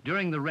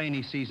 During the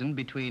rainy season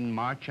between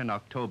March and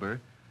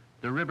October,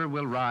 the river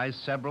will rise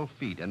several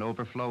feet and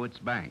overflow its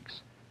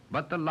banks,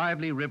 but the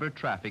lively river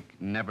traffic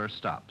never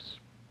stops.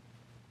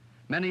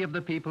 Many of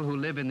the people who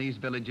live in these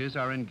villages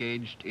are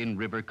engaged in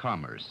river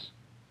commerce,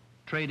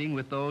 trading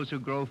with those who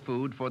grow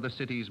food for the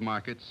city's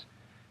markets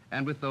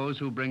and with those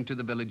who bring to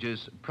the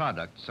villages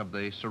products of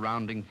the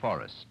surrounding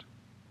forest.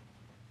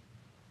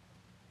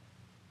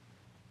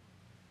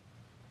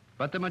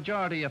 But the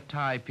majority of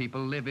Thai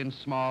people live in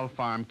small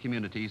farm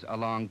communities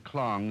along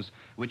klongs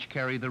which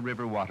carry the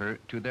river water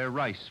to their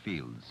rice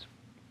fields.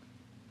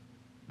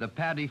 The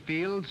paddy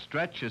fields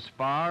stretch as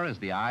far as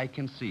the eye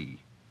can see.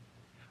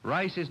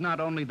 Rice is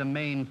not only the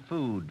main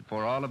food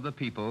for all of the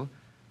people,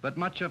 but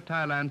much of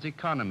Thailand's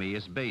economy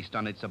is based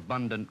on its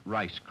abundant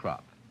rice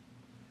crop.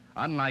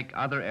 Unlike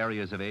other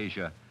areas of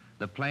Asia,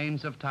 the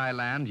plains of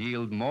Thailand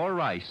yield more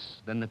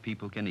rice than the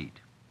people can eat.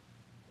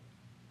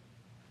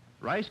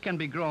 Rice can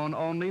be grown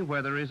only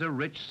where there is a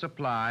rich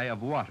supply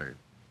of water.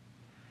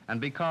 And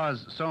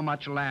because so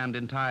much land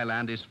in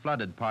Thailand is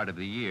flooded part of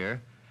the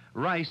year,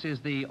 rice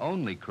is the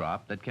only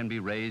crop that can be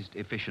raised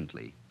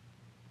efficiently.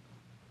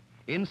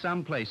 In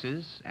some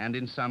places and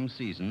in some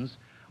seasons,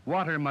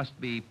 water must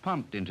be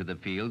pumped into the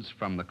fields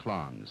from the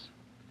klongs.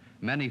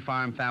 Many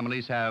farm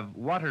families have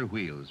water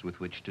wheels with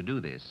which to do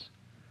this.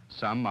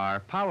 Some are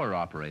power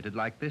operated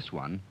like this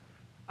one,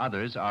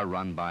 others are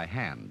run by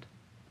hand.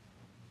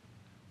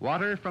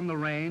 Water from the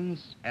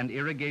rains and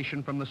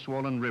irrigation from the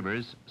swollen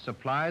rivers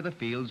supply the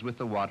fields with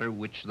the water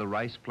which the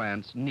rice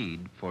plants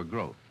need for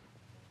growth.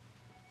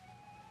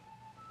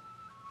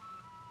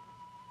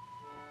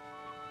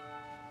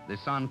 The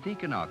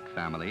Santhikanok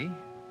family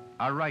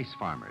are rice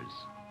farmers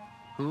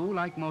who,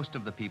 like most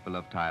of the people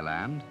of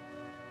Thailand,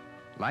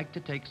 like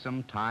to take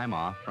some time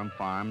off from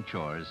farm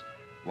chores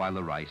while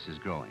the rice is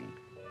growing.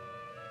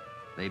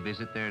 They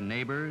visit their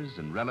neighbors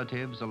and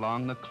relatives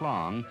along the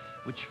klong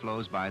which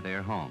flows by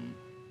their home.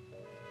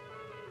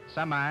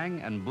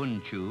 Samang and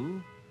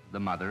Bunchu, the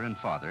mother and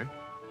father,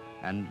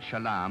 and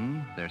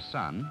Shalam, their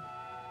son,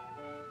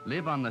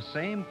 live on the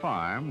same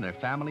farm their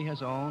family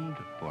has owned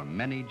for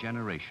many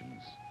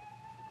generations.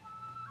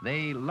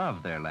 They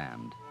love their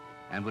land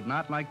and would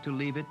not like to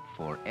leave it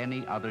for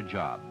any other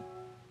job.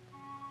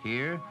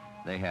 Here,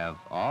 they have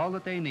all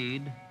that they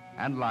need,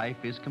 and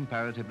life is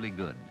comparatively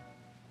good.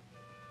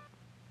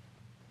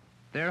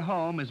 Their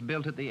home is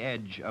built at the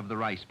edge of the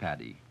rice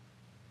paddy.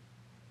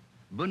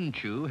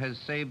 Bunchu has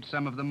saved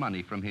some of the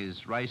money from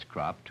his rice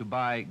crop to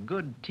buy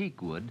good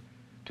teak wood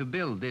to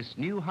build this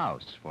new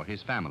house for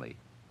his family.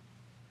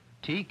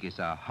 Teak is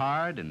a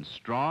hard and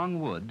strong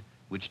wood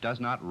which does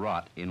not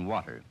rot in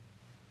water.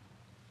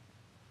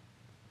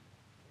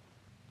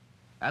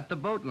 At the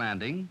boat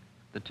landing,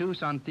 the two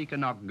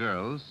Santicanok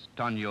girls,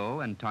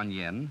 Tonyo and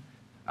Tonyen,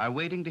 are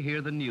waiting to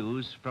hear the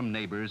news from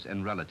neighbors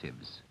and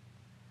relatives.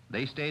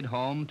 They stayed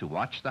home to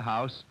watch the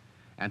house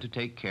and to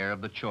take care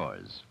of the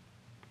chores.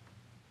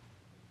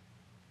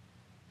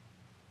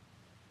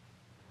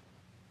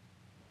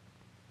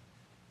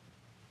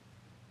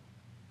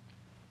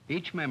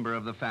 Each member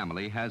of the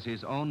family has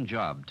his own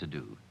job to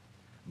do.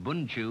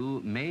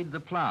 Bunchu made the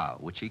plow,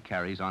 which he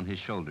carries on his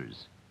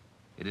shoulders.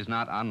 It is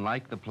not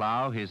unlike the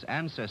plow his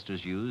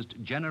ancestors used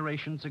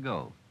generations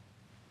ago.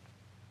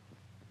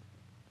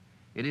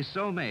 It is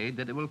so made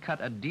that it will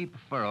cut a deep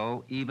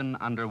furrow even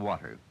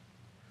underwater.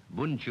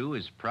 Bunchu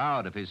is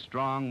proud of his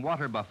strong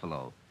water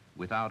buffalo,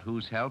 without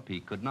whose help he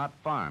could not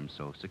farm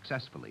so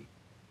successfully.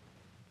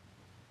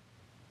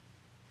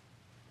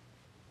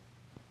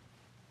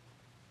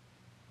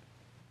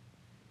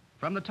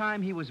 From the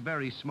time he was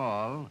very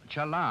small,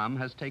 Chalam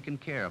has taken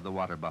care of the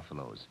water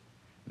buffaloes,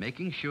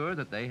 making sure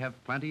that they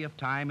have plenty of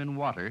time in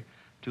water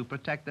to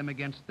protect them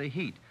against the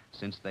heat,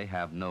 since they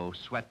have no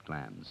sweat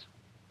glands.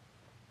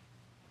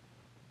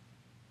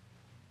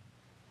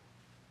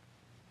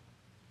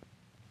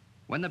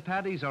 When the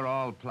paddies are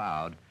all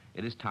plowed,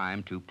 it is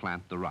time to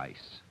plant the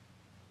rice.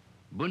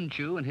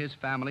 Bunchu and his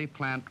family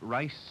plant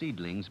rice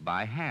seedlings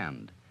by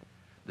hand.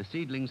 The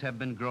seedlings have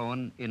been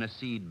grown in a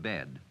seed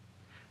bed.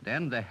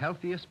 Then the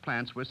healthiest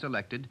plants were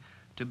selected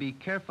to be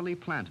carefully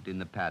planted in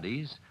the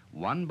paddies,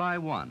 one by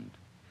one,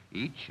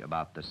 each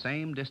about the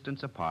same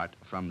distance apart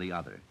from the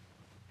other.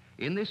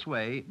 In this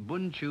way,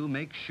 Bunchu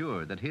makes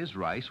sure that his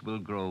rice will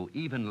grow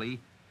evenly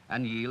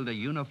and yield a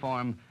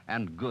uniform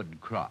and good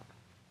crop.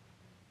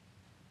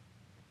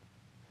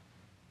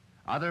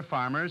 Other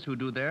farmers who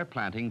do their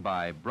planting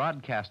by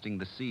broadcasting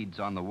the seeds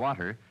on the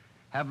water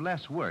have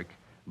less work,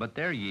 but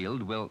their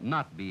yield will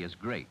not be as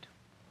great.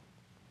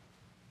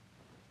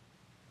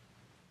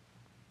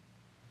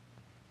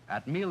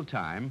 At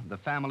mealtime, the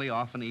family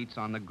often eats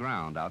on the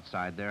ground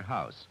outside their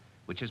house,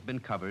 which has been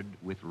covered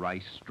with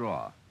rice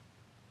straw.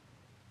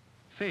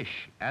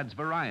 Fish adds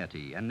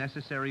variety and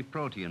necessary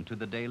protein to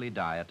the daily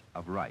diet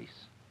of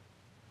rice.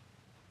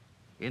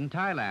 In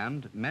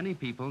Thailand, many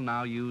people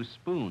now use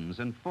spoons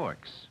and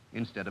forks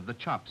instead of the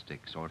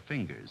chopsticks or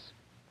fingers.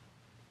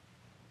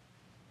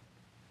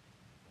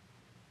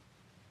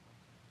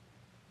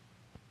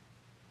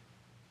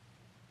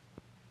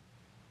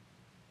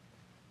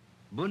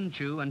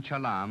 Bunchu and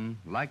Chalam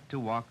like to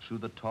walk through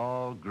the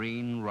tall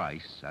green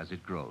rice as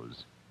it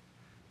grows,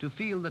 to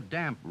feel the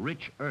damp,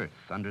 rich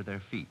earth under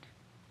their feet,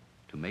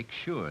 to make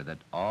sure that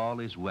all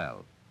is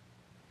well,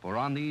 for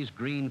on these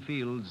green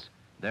fields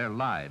their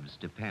lives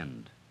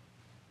depend.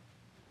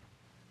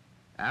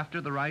 After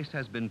the rice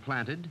has been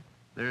planted,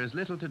 there is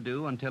little to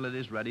do until it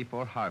is ready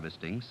for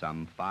harvesting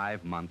some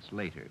 5 months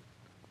later.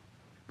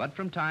 But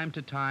from time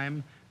to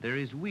time, there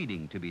is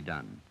weeding to be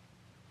done.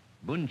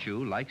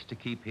 Bunchu likes to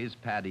keep his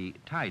paddy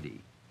tidy.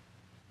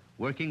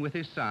 Working with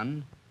his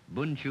son,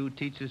 Bunchu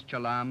teaches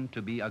Chalam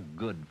to be a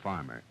good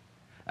farmer,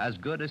 as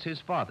good as his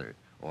father,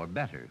 or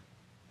better.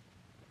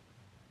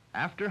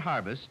 After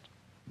harvest,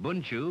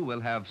 Bunchu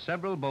will have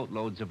several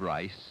boatloads of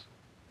rice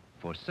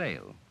for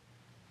sale.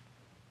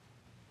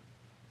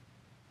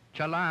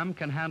 Chalam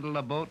can handle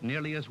a boat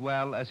nearly as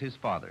well as his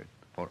father.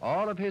 For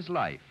all of his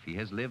life, he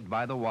has lived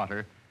by the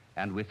water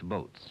and with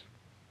boats.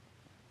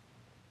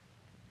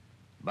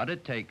 But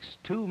it takes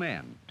 2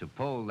 men to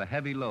pull the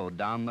heavy load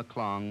down the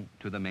Klong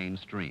to the main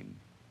stream.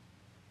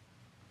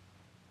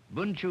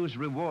 Bunchu's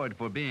reward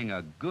for being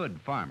a good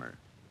farmer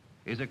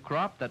is a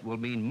crop that will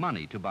mean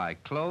money to buy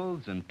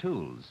clothes and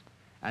tools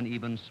and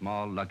even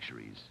small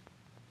luxuries.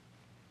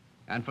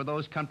 And for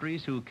those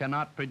countries who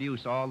cannot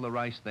produce all the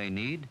rice they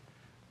need,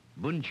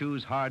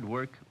 Bunchu's hard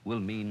work will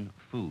mean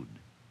food.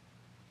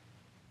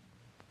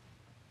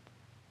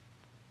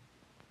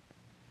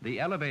 The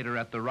elevator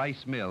at the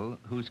rice mill,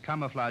 whose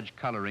camouflage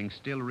coloring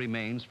still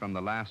remains from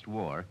the last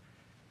war,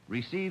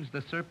 receives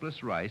the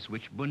surplus rice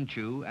which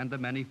Bunchu and the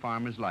many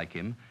farmers like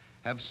him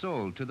have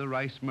sold to the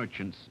rice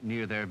merchants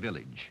near their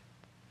village.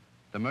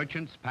 The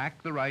merchants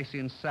pack the rice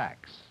in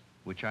sacks,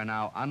 which are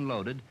now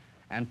unloaded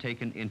and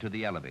taken into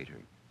the elevator.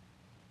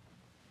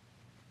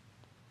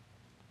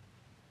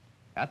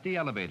 At the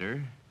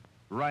elevator,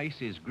 rice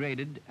is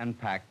graded and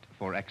packed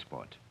for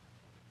export.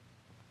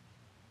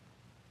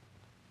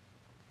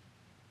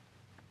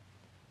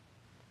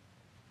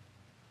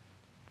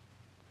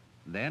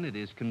 Then it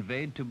is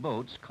conveyed to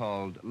boats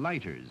called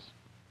lighters,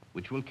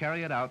 which will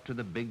carry it out to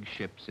the big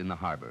ships in the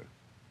harbor.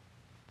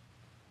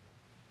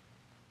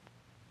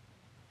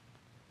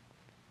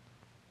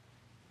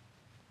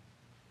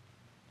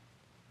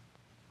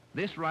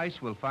 This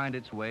rice will find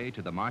its way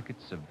to the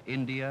markets of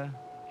India,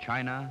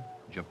 China,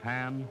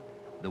 Japan,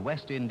 the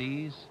West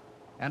Indies,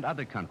 and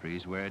other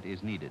countries where it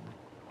is needed.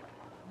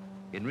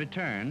 In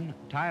return,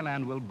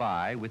 Thailand will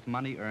buy, with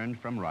money earned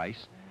from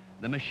rice,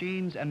 the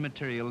machines and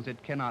materials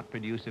it cannot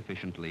produce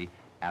efficiently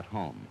at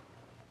home.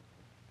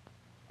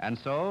 And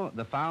so,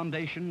 the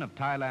foundation of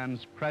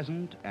Thailand's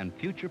present and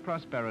future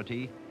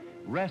prosperity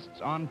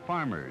rests on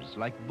farmers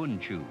like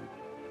Bunchu,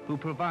 who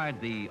provide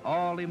the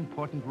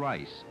all-important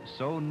rice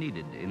so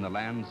needed in the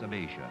lands of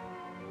Asia.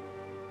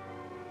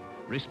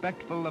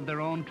 Respectful of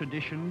their own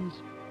traditions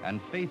and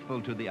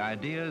faithful to the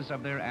ideas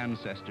of their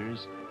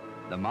ancestors,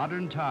 the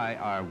modern Thai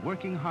are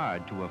working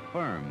hard to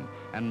affirm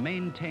and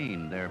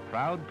maintain their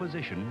proud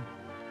position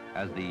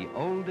as the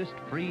oldest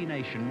free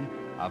nation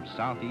of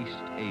Southeast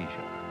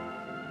Asia.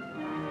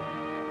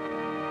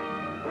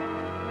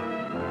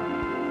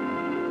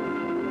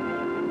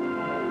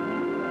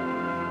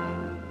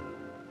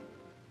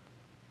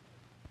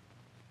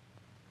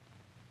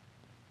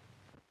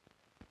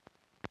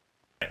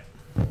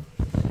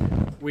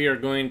 We are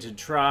going to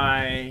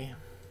try...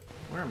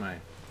 Where am I?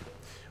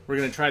 We're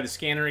going to try the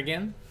scanner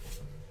again.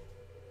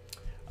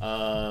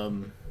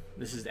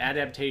 This is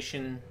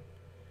Adaptation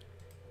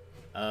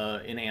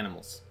in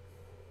animals.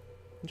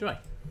 Enjoy.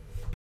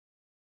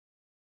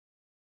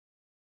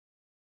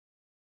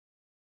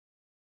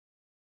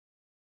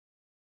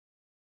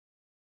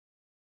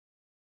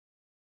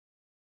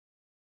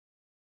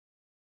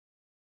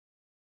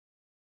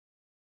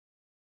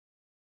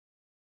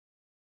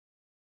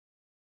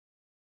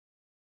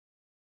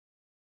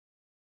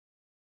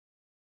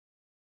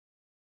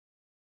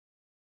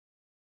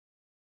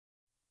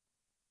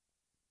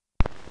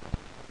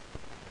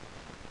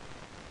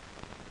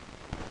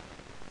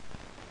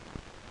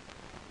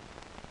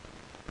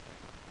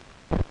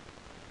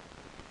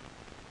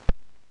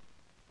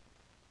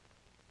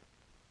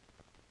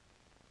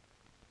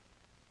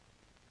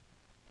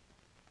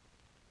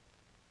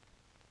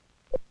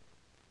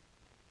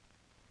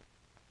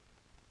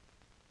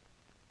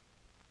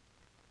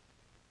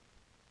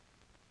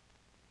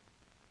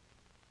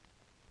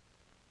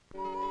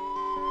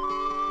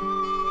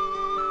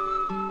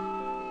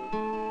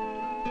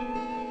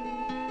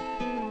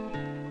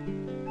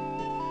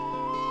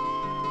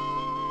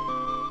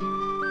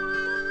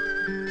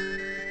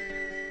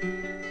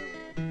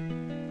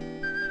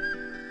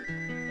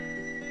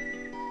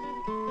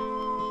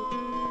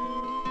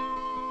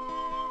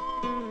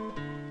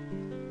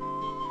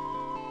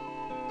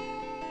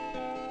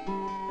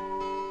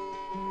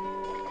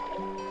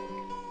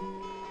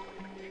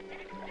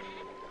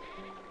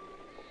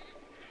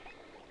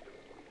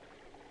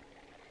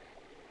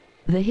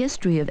 The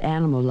history of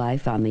animal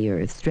life on the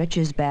Earth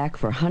stretches back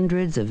for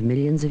hundreds of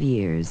millions of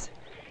years.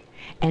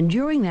 And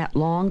during that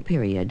long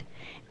period,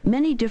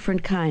 many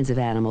different kinds of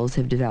animals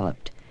have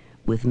developed,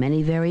 with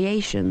many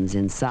variations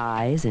in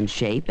size and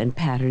shape and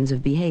patterns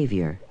of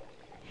behavior.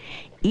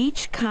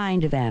 Each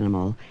kind of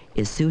animal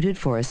is suited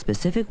for a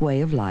specific way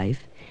of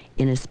life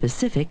in a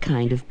specific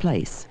kind of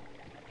place.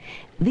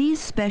 These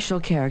special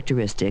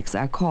characteristics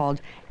are called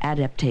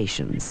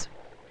adaptations.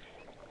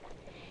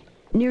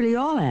 Nearly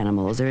all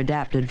animals are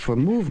adapted for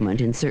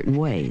movement in certain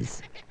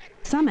ways.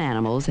 Some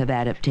animals have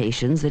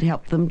adaptations that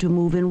help them to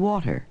move in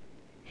water.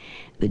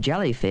 The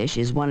jellyfish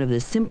is one of the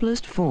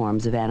simplest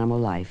forms of animal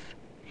life.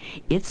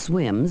 It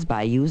swims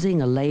by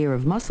using a layer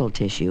of muscle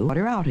tissue,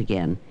 water out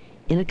again,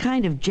 in a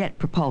kind of jet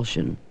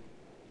propulsion.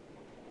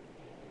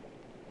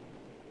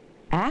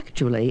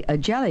 Actually, a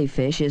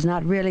jellyfish is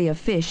not really a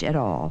fish at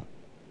all.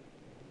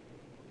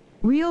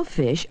 Real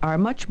fish are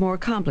much more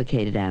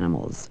complicated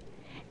animals,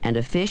 and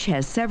a fish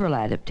has several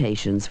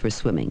adaptations for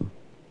swimming.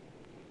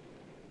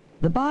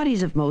 The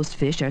bodies of most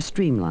fish are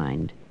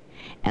streamlined,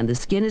 and the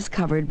skin is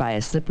covered by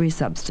a slippery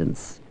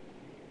substance.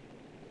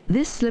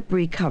 This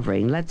slippery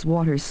covering lets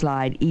water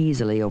slide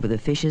easily over the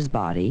fish's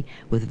body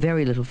with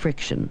very little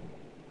friction.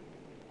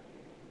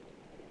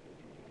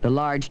 The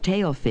large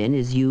tail fin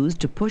is used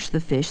to push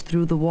the fish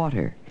through the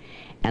water,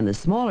 and the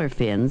smaller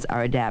fins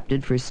are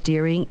adapted for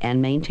steering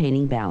and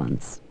maintaining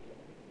balance.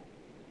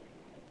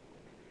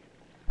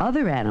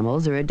 Other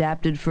animals are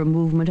adapted for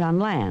movement on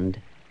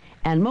land,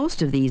 and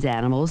most of these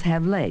animals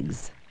have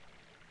legs.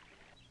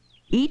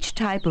 Each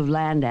type of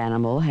land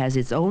animal has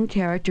its own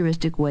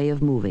characteristic way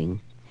of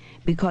moving,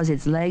 because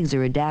its legs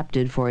are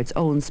adapted for its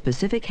own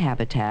specific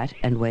habitat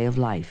and way of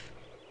life.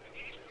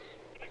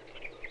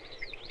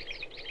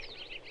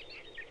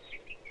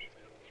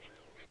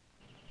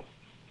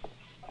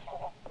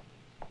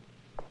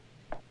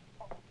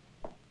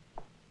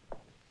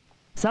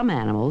 Some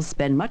animals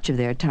spend much of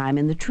their time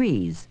in the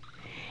trees,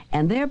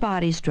 and their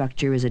body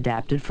structure is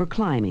adapted for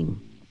climbing.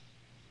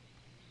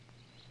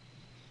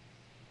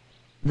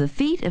 The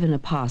feet of an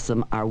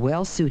opossum are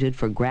well suited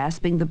for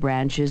grasping the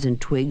branches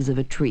and twigs of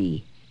a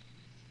tree,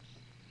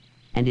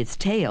 and its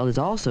tail is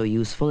also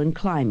useful in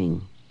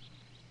climbing.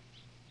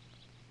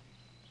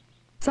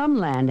 Some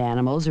land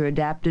animals are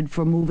adapted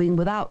for moving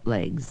without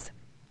legs.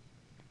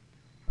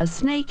 A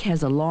snake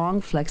has a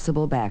long,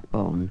 flexible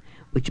backbone,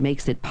 which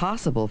makes it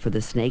possible for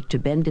the snake to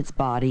bend its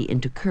body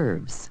into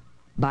curves.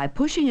 By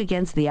pushing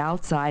against the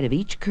outside of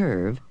each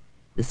curve,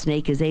 the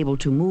snake is able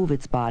to move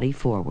its body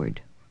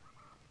forward.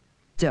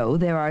 So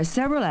there are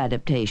several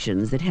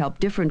adaptations that help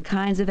different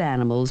kinds of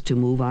animals to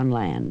move on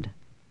land.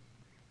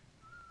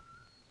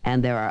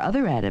 And there are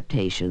other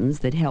adaptations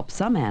that help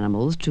some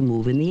animals to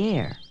move in the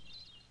air.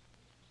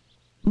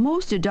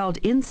 Most adult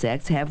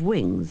insects have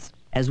wings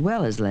as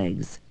well as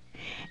legs,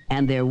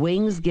 and their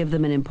wings give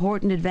them an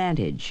important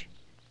advantage.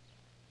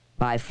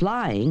 By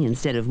flying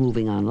instead of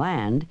moving on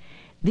land,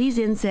 these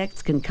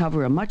insects can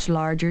cover a much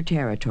larger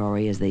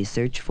territory as they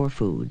search for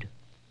food.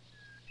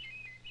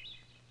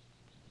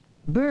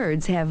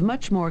 Birds have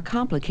much more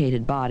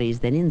complicated bodies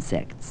than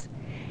insects,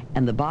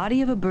 and the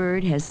body of a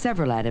bird has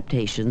several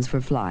adaptations for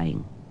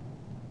flying.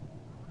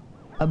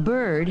 A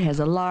bird has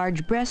a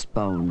large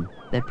breastbone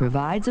that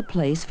provides a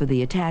place for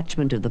the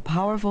attachment of the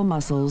powerful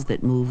muscles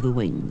that move the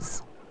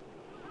wings.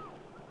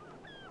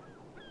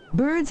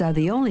 Birds are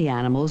the only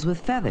animals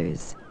with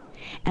feathers,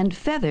 and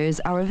feathers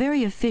are a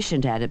very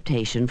efficient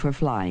adaptation for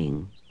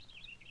flying.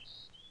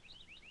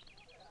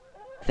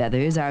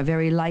 Feathers are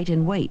very light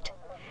in weight,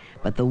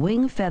 but the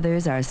wing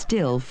feathers are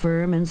still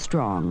firm and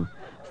strong,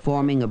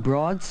 forming a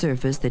broad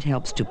surface that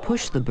helps to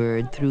push the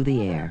bird through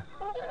the air.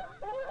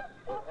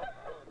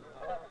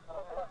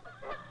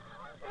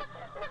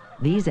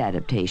 These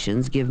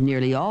adaptations give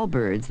nearly all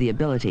birds the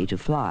ability to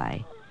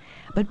fly,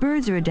 but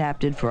birds are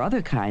adapted for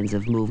other kinds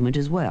of movement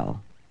as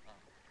well.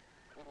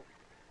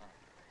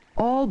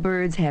 All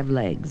birds have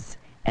legs,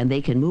 and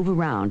they can move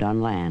around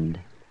on land.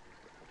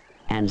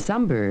 And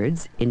some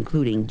birds,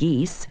 including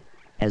geese,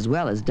 as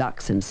well as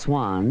ducks and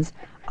swans,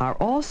 are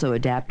also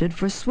adapted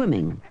for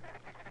swimming.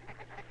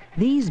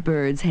 These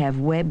birds have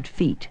webbed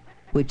feet,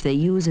 which they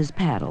use as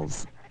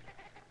paddles.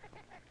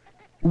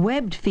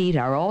 Webbed feet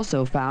are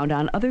also found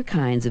on other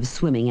kinds of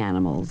swimming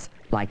animals,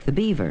 like the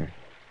beaver.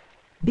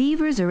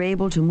 Beavers are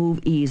able to move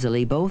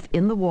easily both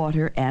in the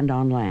water and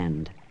on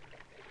land.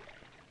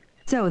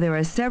 So there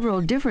are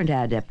several different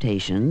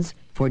adaptations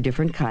for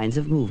different kinds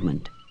of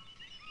movement.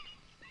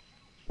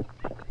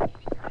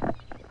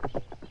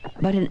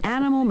 But an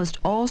animal must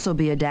also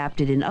be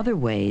adapted in other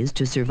ways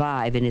to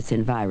survive in its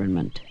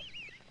environment.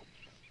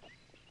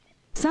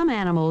 Some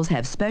animals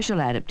have special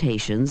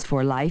adaptations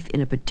for life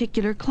in a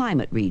particular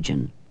climate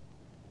region.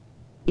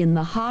 In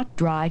the hot,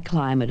 dry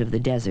climate of the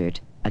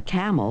desert, a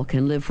camel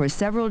can live for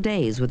several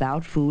days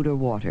without food or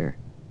water.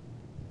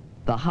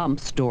 The hump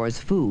stores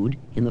food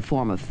in the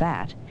form of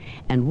fat,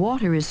 and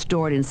water is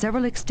stored in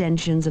several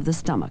extensions of the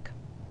stomach.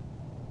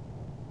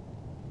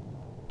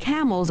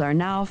 Camels are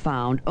now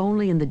found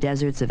only in the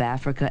deserts of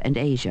Africa and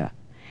Asia,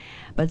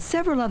 but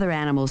several other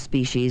animal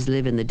species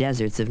live in the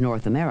deserts of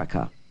North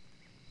America.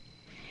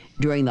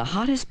 During the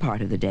hottest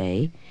part of the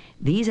day,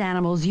 these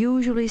animals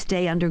usually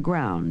stay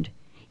underground,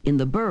 in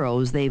the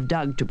burrows they've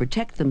dug to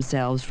protect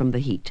themselves from the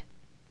heat.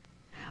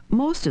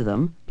 Most of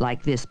them,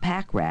 like this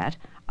pack rat,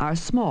 are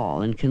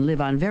small and can live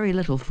on very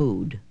little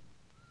food.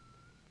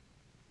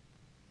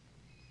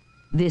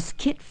 This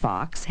kit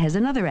fox has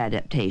another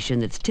adaptation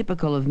that's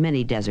typical of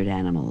many desert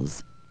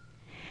animals.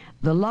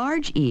 The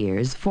large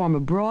ears form a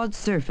broad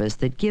surface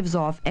that gives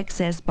off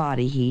excess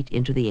body heat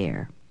into the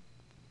air.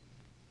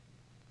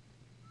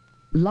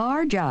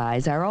 Large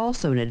eyes are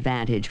also an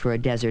advantage for a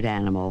desert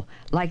animal,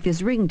 like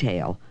this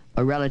ringtail,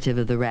 a relative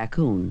of the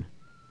raccoon.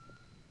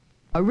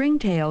 A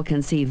ringtail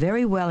can see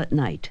very well at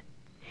night.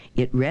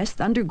 It rests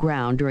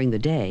underground during the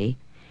day,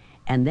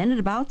 and then at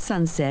about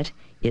sunset,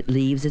 it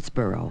leaves its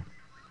burrow.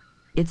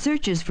 It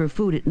searches for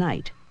food at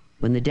night,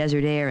 when the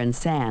desert air and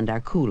sand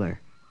are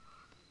cooler.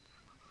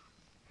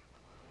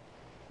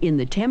 In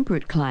the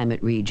temperate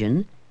climate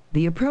region,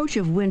 the approach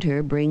of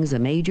winter brings a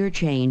major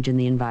change in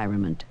the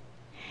environment,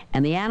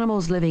 and the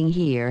animals living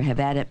here have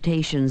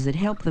adaptations that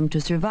help them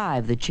to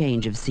survive the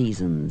change of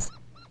seasons.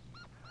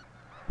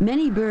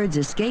 Many birds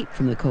escape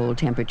from the cold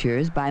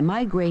temperatures by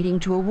migrating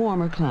to a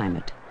warmer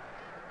climate.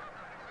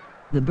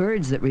 The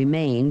birds that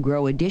remain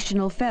grow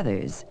additional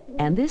feathers,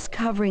 and this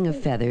covering of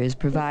feathers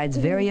provides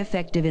very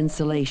effective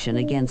insulation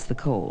against the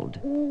cold.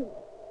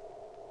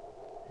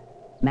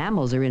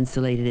 Mammals are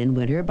insulated in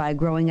winter by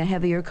growing a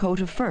heavier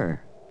coat of fur.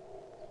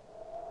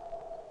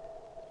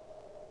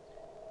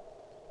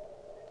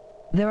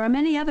 There are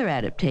many other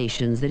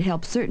adaptations that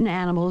help certain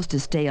animals to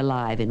stay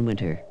alive in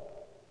winter.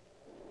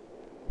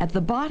 At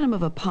the bottom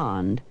of a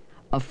pond,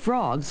 a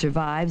frog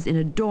survives in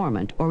a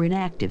dormant or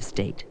inactive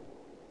state.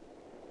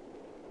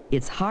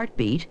 Its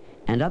heartbeat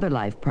and other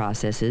life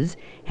processes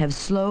have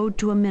slowed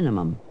to a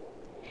minimum,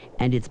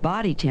 and its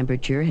body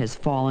temperature has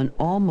fallen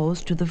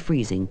almost to the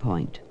freezing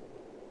point.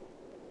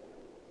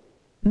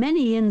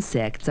 Many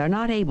insects are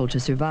not able to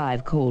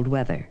survive cold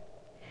weather,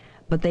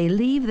 but they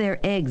leave their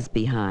eggs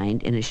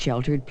behind in a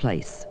sheltered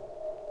place.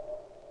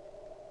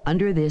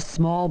 Under this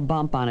small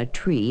bump on a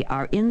tree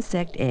are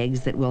insect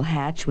eggs that will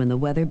hatch when the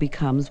weather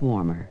becomes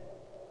warmer.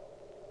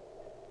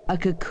 A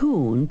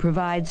cocoon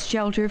provides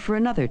shelter for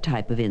another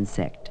type of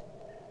insect.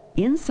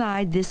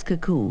 Inside this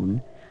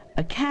cocoon,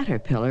 a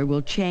caterpillar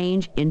will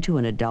change into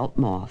an adult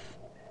moth.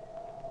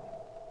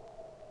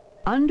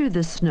 Under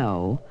the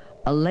snow,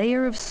 A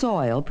layer of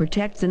soil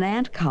protects an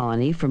ant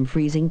colony from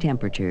freezing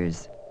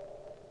temperatures.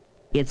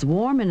 It's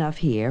warm enough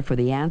here for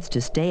the ants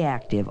to stay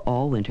active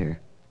all winter.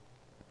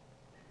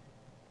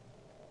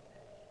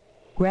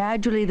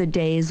 Gradually the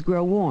days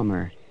grow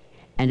warmer,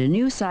 and a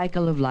new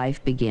cycle of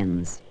life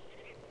begins.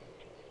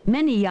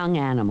 Many young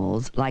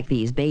animals, like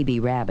these baby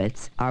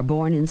rabbits, are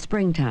born in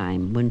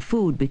springtime when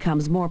food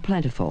becomes more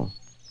plentiful.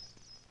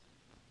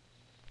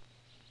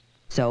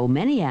 So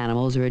many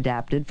animals are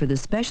adapted for the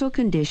special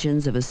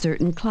conditions of a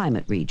certain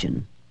climate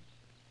region.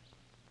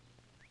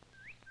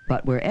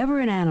 But wherever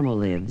an animal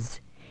lives,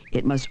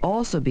 it must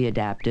also be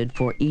adapted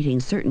for eating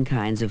certain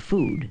kinds of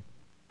food.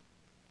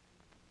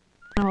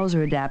 Animals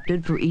are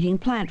adapted for eating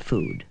plant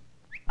food.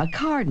 A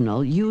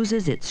cardinal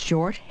uses its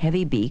short,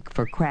 heavy beak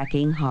for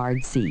cracking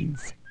hard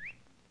seeds.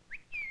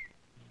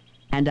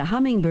 And a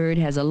hummingbird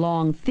has a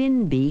long,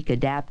 thin beak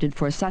adapted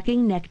for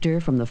sucking nectar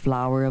from the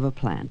flower of a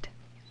plant.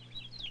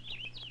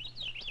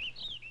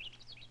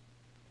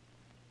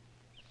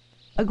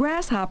 A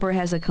grasshopper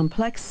has a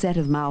complex set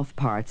of mouth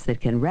parts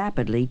that can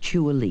rapidly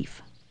chew a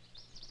leaf.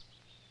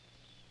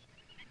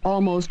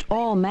 Almost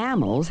all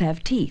mammals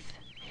have teeth,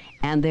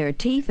 and their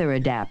teeth are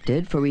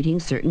adapted for eating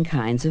certain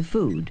kinds of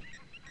food.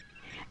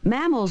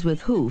 Mammals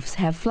with hoofs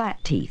have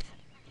flat teeth,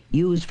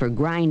 used for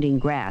grinding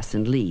grass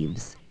and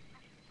leaves.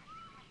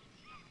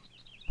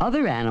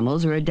 Other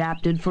animals are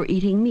adapted for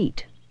eating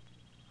meat.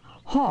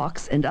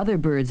 Hawks and other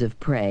birds of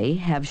prey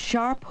have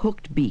sharp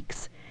hooked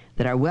beaks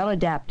that are well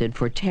adapted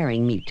for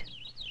tearing meat.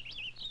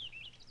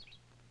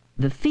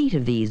 The feet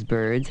of these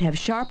birds have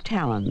sharp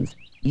talons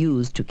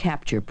used to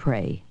capture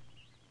prey.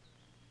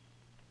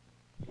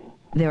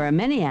 There are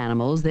many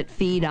animals that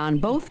feed on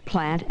both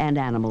plant and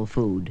animal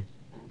food.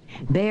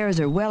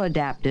 Bears are well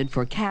adapted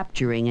for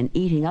capturing and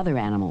eating other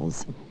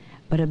animals,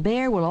 but a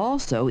bear will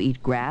also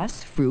eat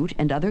grass, fruit,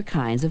 and other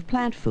kinds of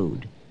plant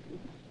food.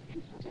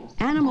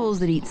 Animals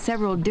that eat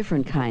several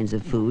different kinds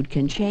of food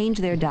can change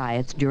their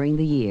diets during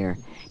the year,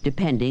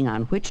 depending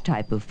on which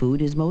type of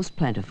food is most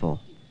plentiful.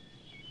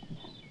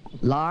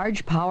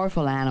 Large,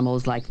 powerful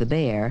animals like the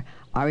bear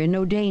are in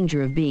no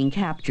danger of being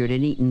captured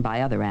and eaten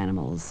by other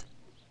animals.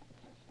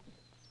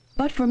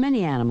 But for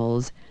many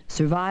animals,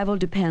 survival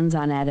depends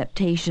on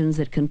adaptations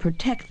that can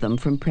protect them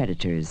from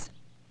predators.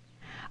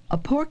 A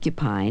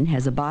porcupine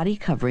has a body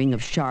covering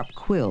of sharp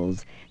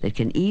quills that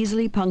can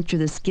easily puncture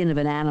the skin of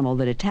an animal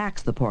that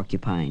attacks the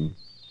porcupine.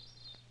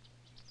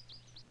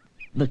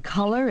 The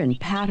color and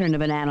pattern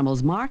of an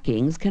animal's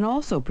markings can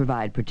also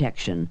provide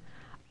protection.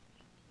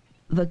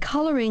 The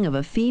coloring of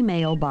a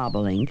female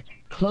bobolink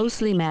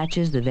closely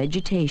matches the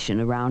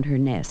vegetation around her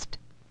nest.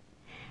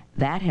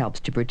 That helps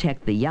to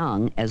protect the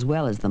young as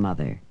well as the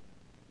mother.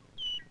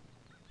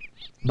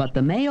 But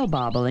the male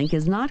bobolink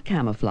is not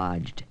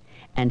camouflaged,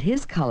 and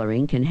his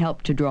coloring can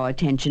help to draw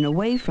attention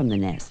away from the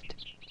nest.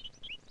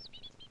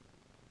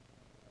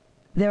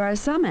 There are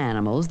some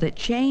animals that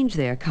change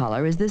their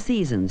color as the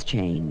seasons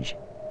change.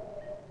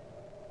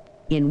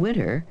 In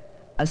winter,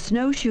 a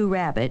snowshoe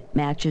rabbit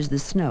matches the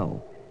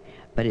snow,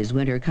 but as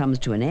winter comes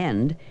to an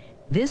end,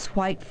 this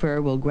white fur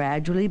will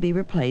gradually be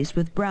replaced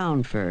with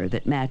brown fur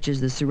that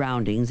matches the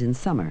surroundings in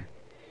summer.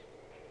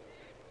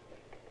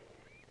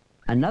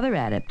 Another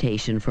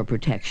adaptation for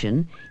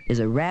protection is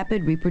a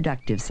rapid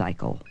reproductive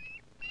cycle.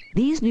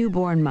 These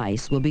newborn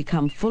mice will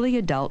become fully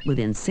adult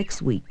within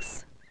 6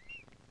 weeks.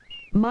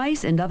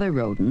 Mice and other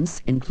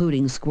rodents,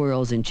 including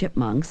squirrels and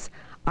chipmunks,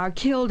 are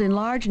killed in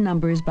large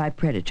numbers by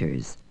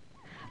predators,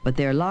 but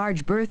their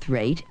large birth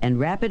rate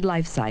and rapid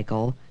life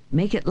cycle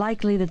make it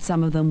likely that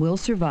some of them will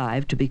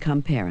survive to become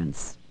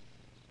parents.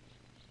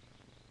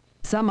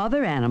 Some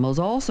other animals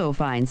also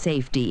find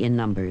safety in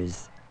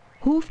numbers.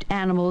 Hoofed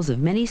animals of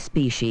many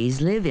species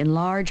live in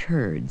large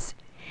herds,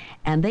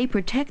 and they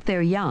protect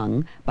their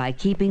young by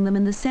keeping them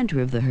in the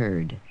center of the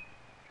herd.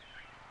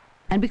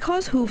 And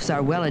because hoofs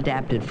are well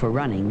adapted for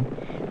running,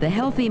 the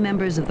healthy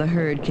members of the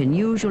herd can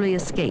usually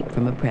escape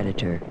from a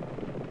predator.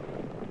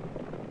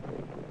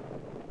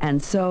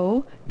 And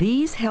so,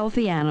 these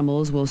healthy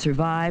animals will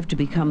survive to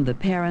become the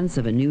parents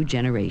of a new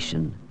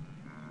generation.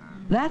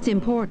 That's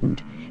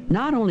important,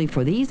 not only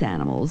for these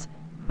animals,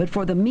 but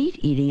for the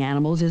meat-eating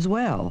animals as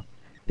well,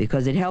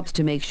 because it helps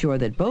to make sure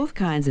that both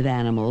kinds of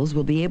animals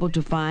will be able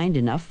to find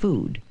enough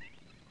food.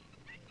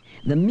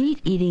 The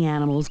meat-eating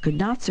animals could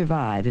not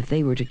survive if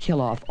they were to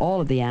kill off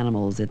all of the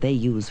animals that they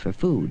use for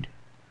food.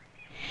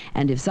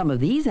 And if some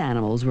of these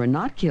animals were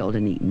not killed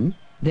and eaten,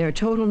 their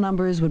total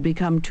numbers would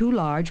become too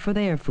large for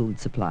their food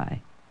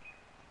supply.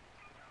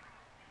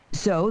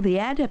 So the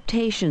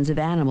adaptations of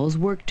animals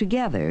work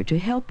together to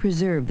help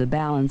preserve the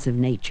balance of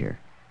nature.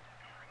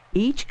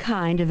 Each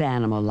kind of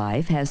animal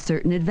life has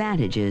certain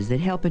advantages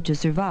that help it to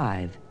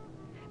survive,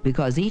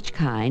 because each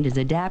kind is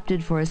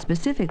adapted for a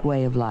specific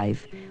way of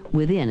life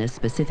within a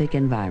specific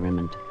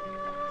environment.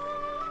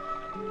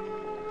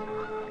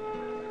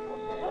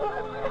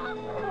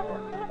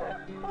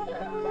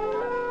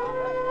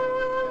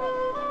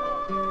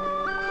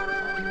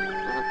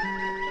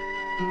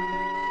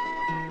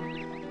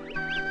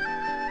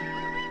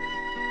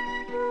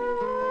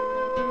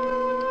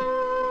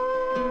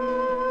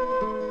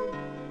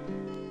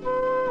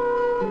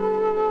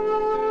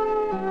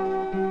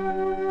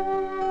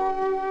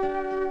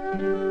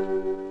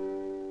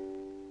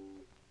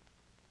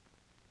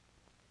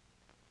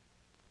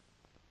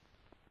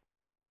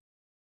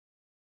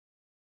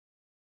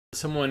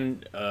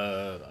 someone,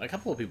 a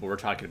couple of people were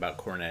talking about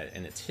Coronet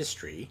and its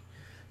history.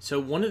 So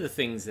one of the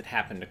things that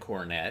happened to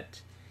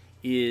Coronet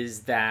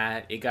is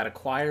that it got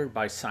acquired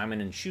by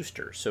Simon &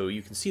 Schuster. So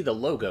you can see the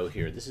logo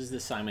here. This is the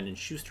Simon &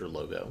 Schuster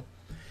logo.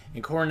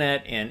 And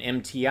Coronet and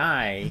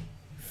MTI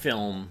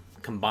Film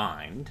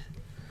combined,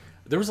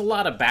 there was a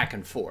lot of back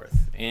and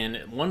forth. And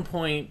at one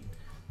point,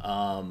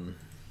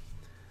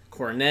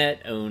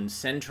 Coronet owned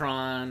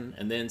Centron,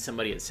 and then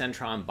somebody at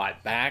Centron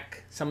bought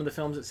back some of the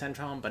films at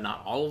Centron, but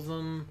not all of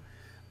them.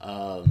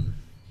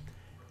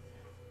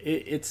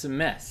 It's a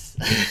mess.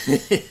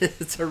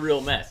 It's a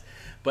real mess.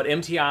 But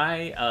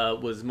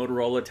MTI was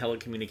Motorola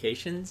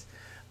Telecommunications,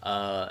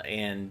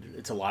 and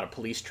it's a lot of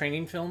police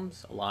training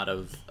films, a lot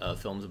of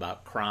films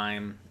about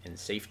crime and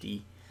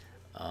safety.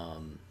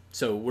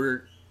 So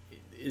we're,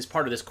 as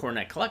part of this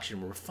Coronet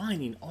collection, we're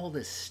finding all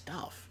this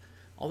stuff,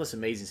 all this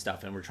amazing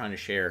stuff, and we're trying to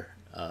share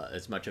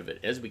as much of it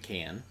as we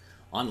can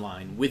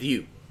online with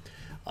you.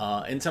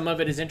 And some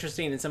of it is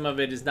interesting, and some of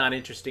it is not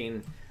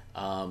interesting.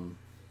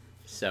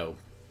 So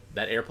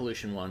that air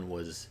pollution one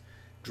was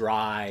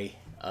dry,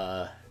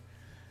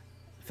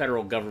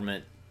 federal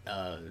government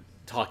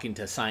talking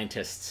to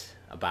scientists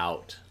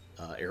about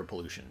air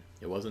pollution.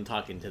 It wasn't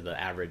talking to the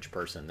average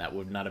person. That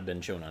would not have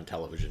been shown on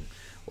television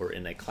or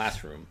in a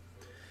classroom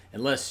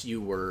unless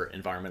you were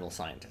environmental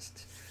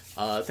scientists.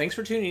 Thanks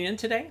for tuning in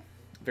today.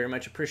 Very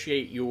much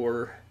appreciate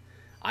your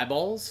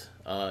eyeballs.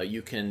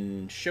 You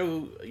can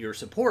show your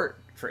support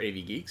for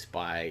AV Geeks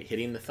by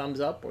hitting the thumbs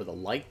up or the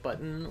like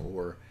button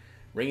or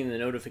ringing the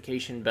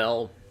notification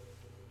bell.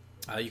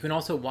 You can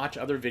also watch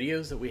other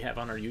videos that we have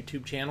on our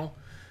YouTube channel.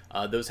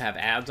 Those have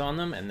ads on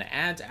them, and the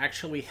ads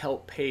actually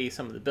help pay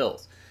some of the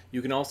bills.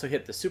 You can also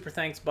hit the super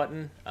thanks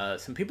button.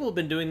 Some people have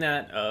been doing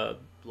that,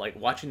 like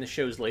watching the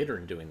shows later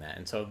and doing that,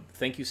 and so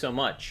thank you so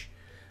much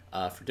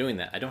for doing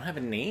that. I don't have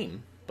a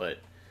name, but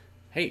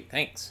hey,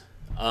 thanks.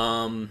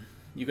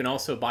 You can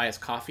also buy us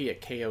coffee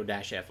at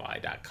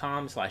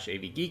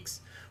ko-fi.com/avgeeks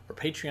or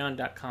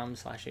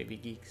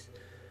patreon.com/avgeeks.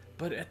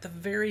 But at the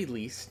very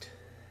least,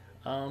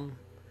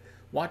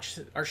 watch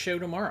our show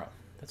tomorrow.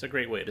 That's a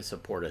great way to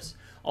support us.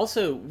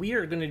 Also, we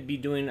are going to be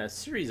doing a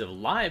series of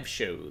live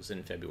shows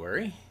in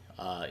February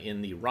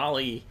in the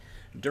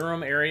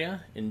Raleigh-Durham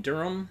area in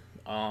Durham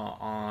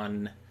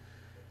on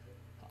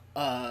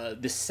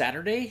this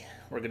Saturday.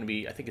 We're going to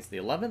be, I think it's the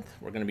 11th,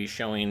 we're going to be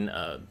showing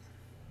a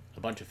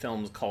bunch of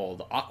films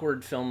called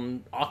Awkward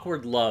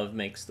Love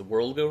Makes the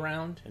World Go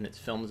Round, and it's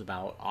films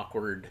about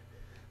awkward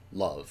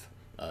love,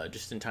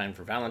 just in time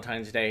for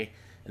Valentine's Day.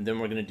 And then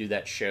we're going to do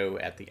that show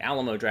at the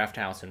Alamo Draft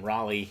House in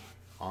Raleigh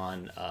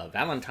on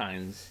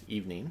Valentine's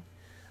evening.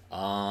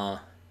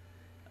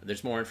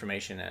 There's more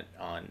information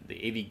on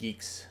the AV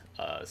Geeks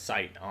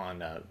site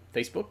on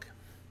Facebook.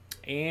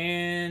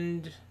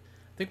 And I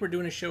think we're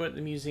doing a show at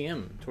the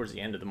museum towards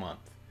the end of the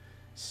month.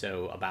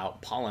 So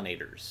about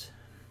pollinators.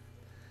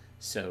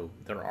 So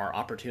there are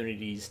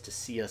opportunities to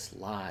see us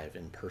live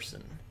in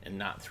person and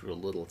not through a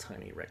little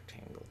tiny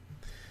rectangle.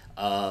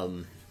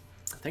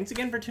 Thanks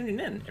again for tuning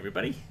in,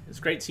 everybody.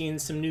 It's great seeing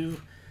some new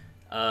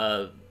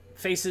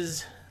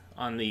faces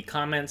on the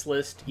comments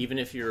list, even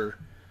if you're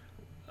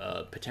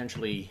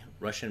potentially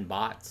Russian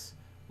bots.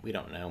 We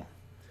don't know.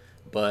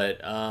 But,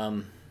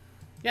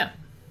 yeah.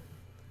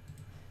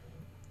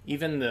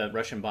 Even the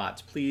Russian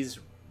bots, please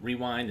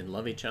rewind and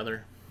love each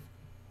other.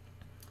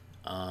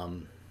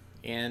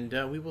 And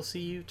we will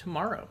see you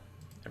tomorrow.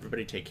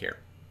 Everybody take care.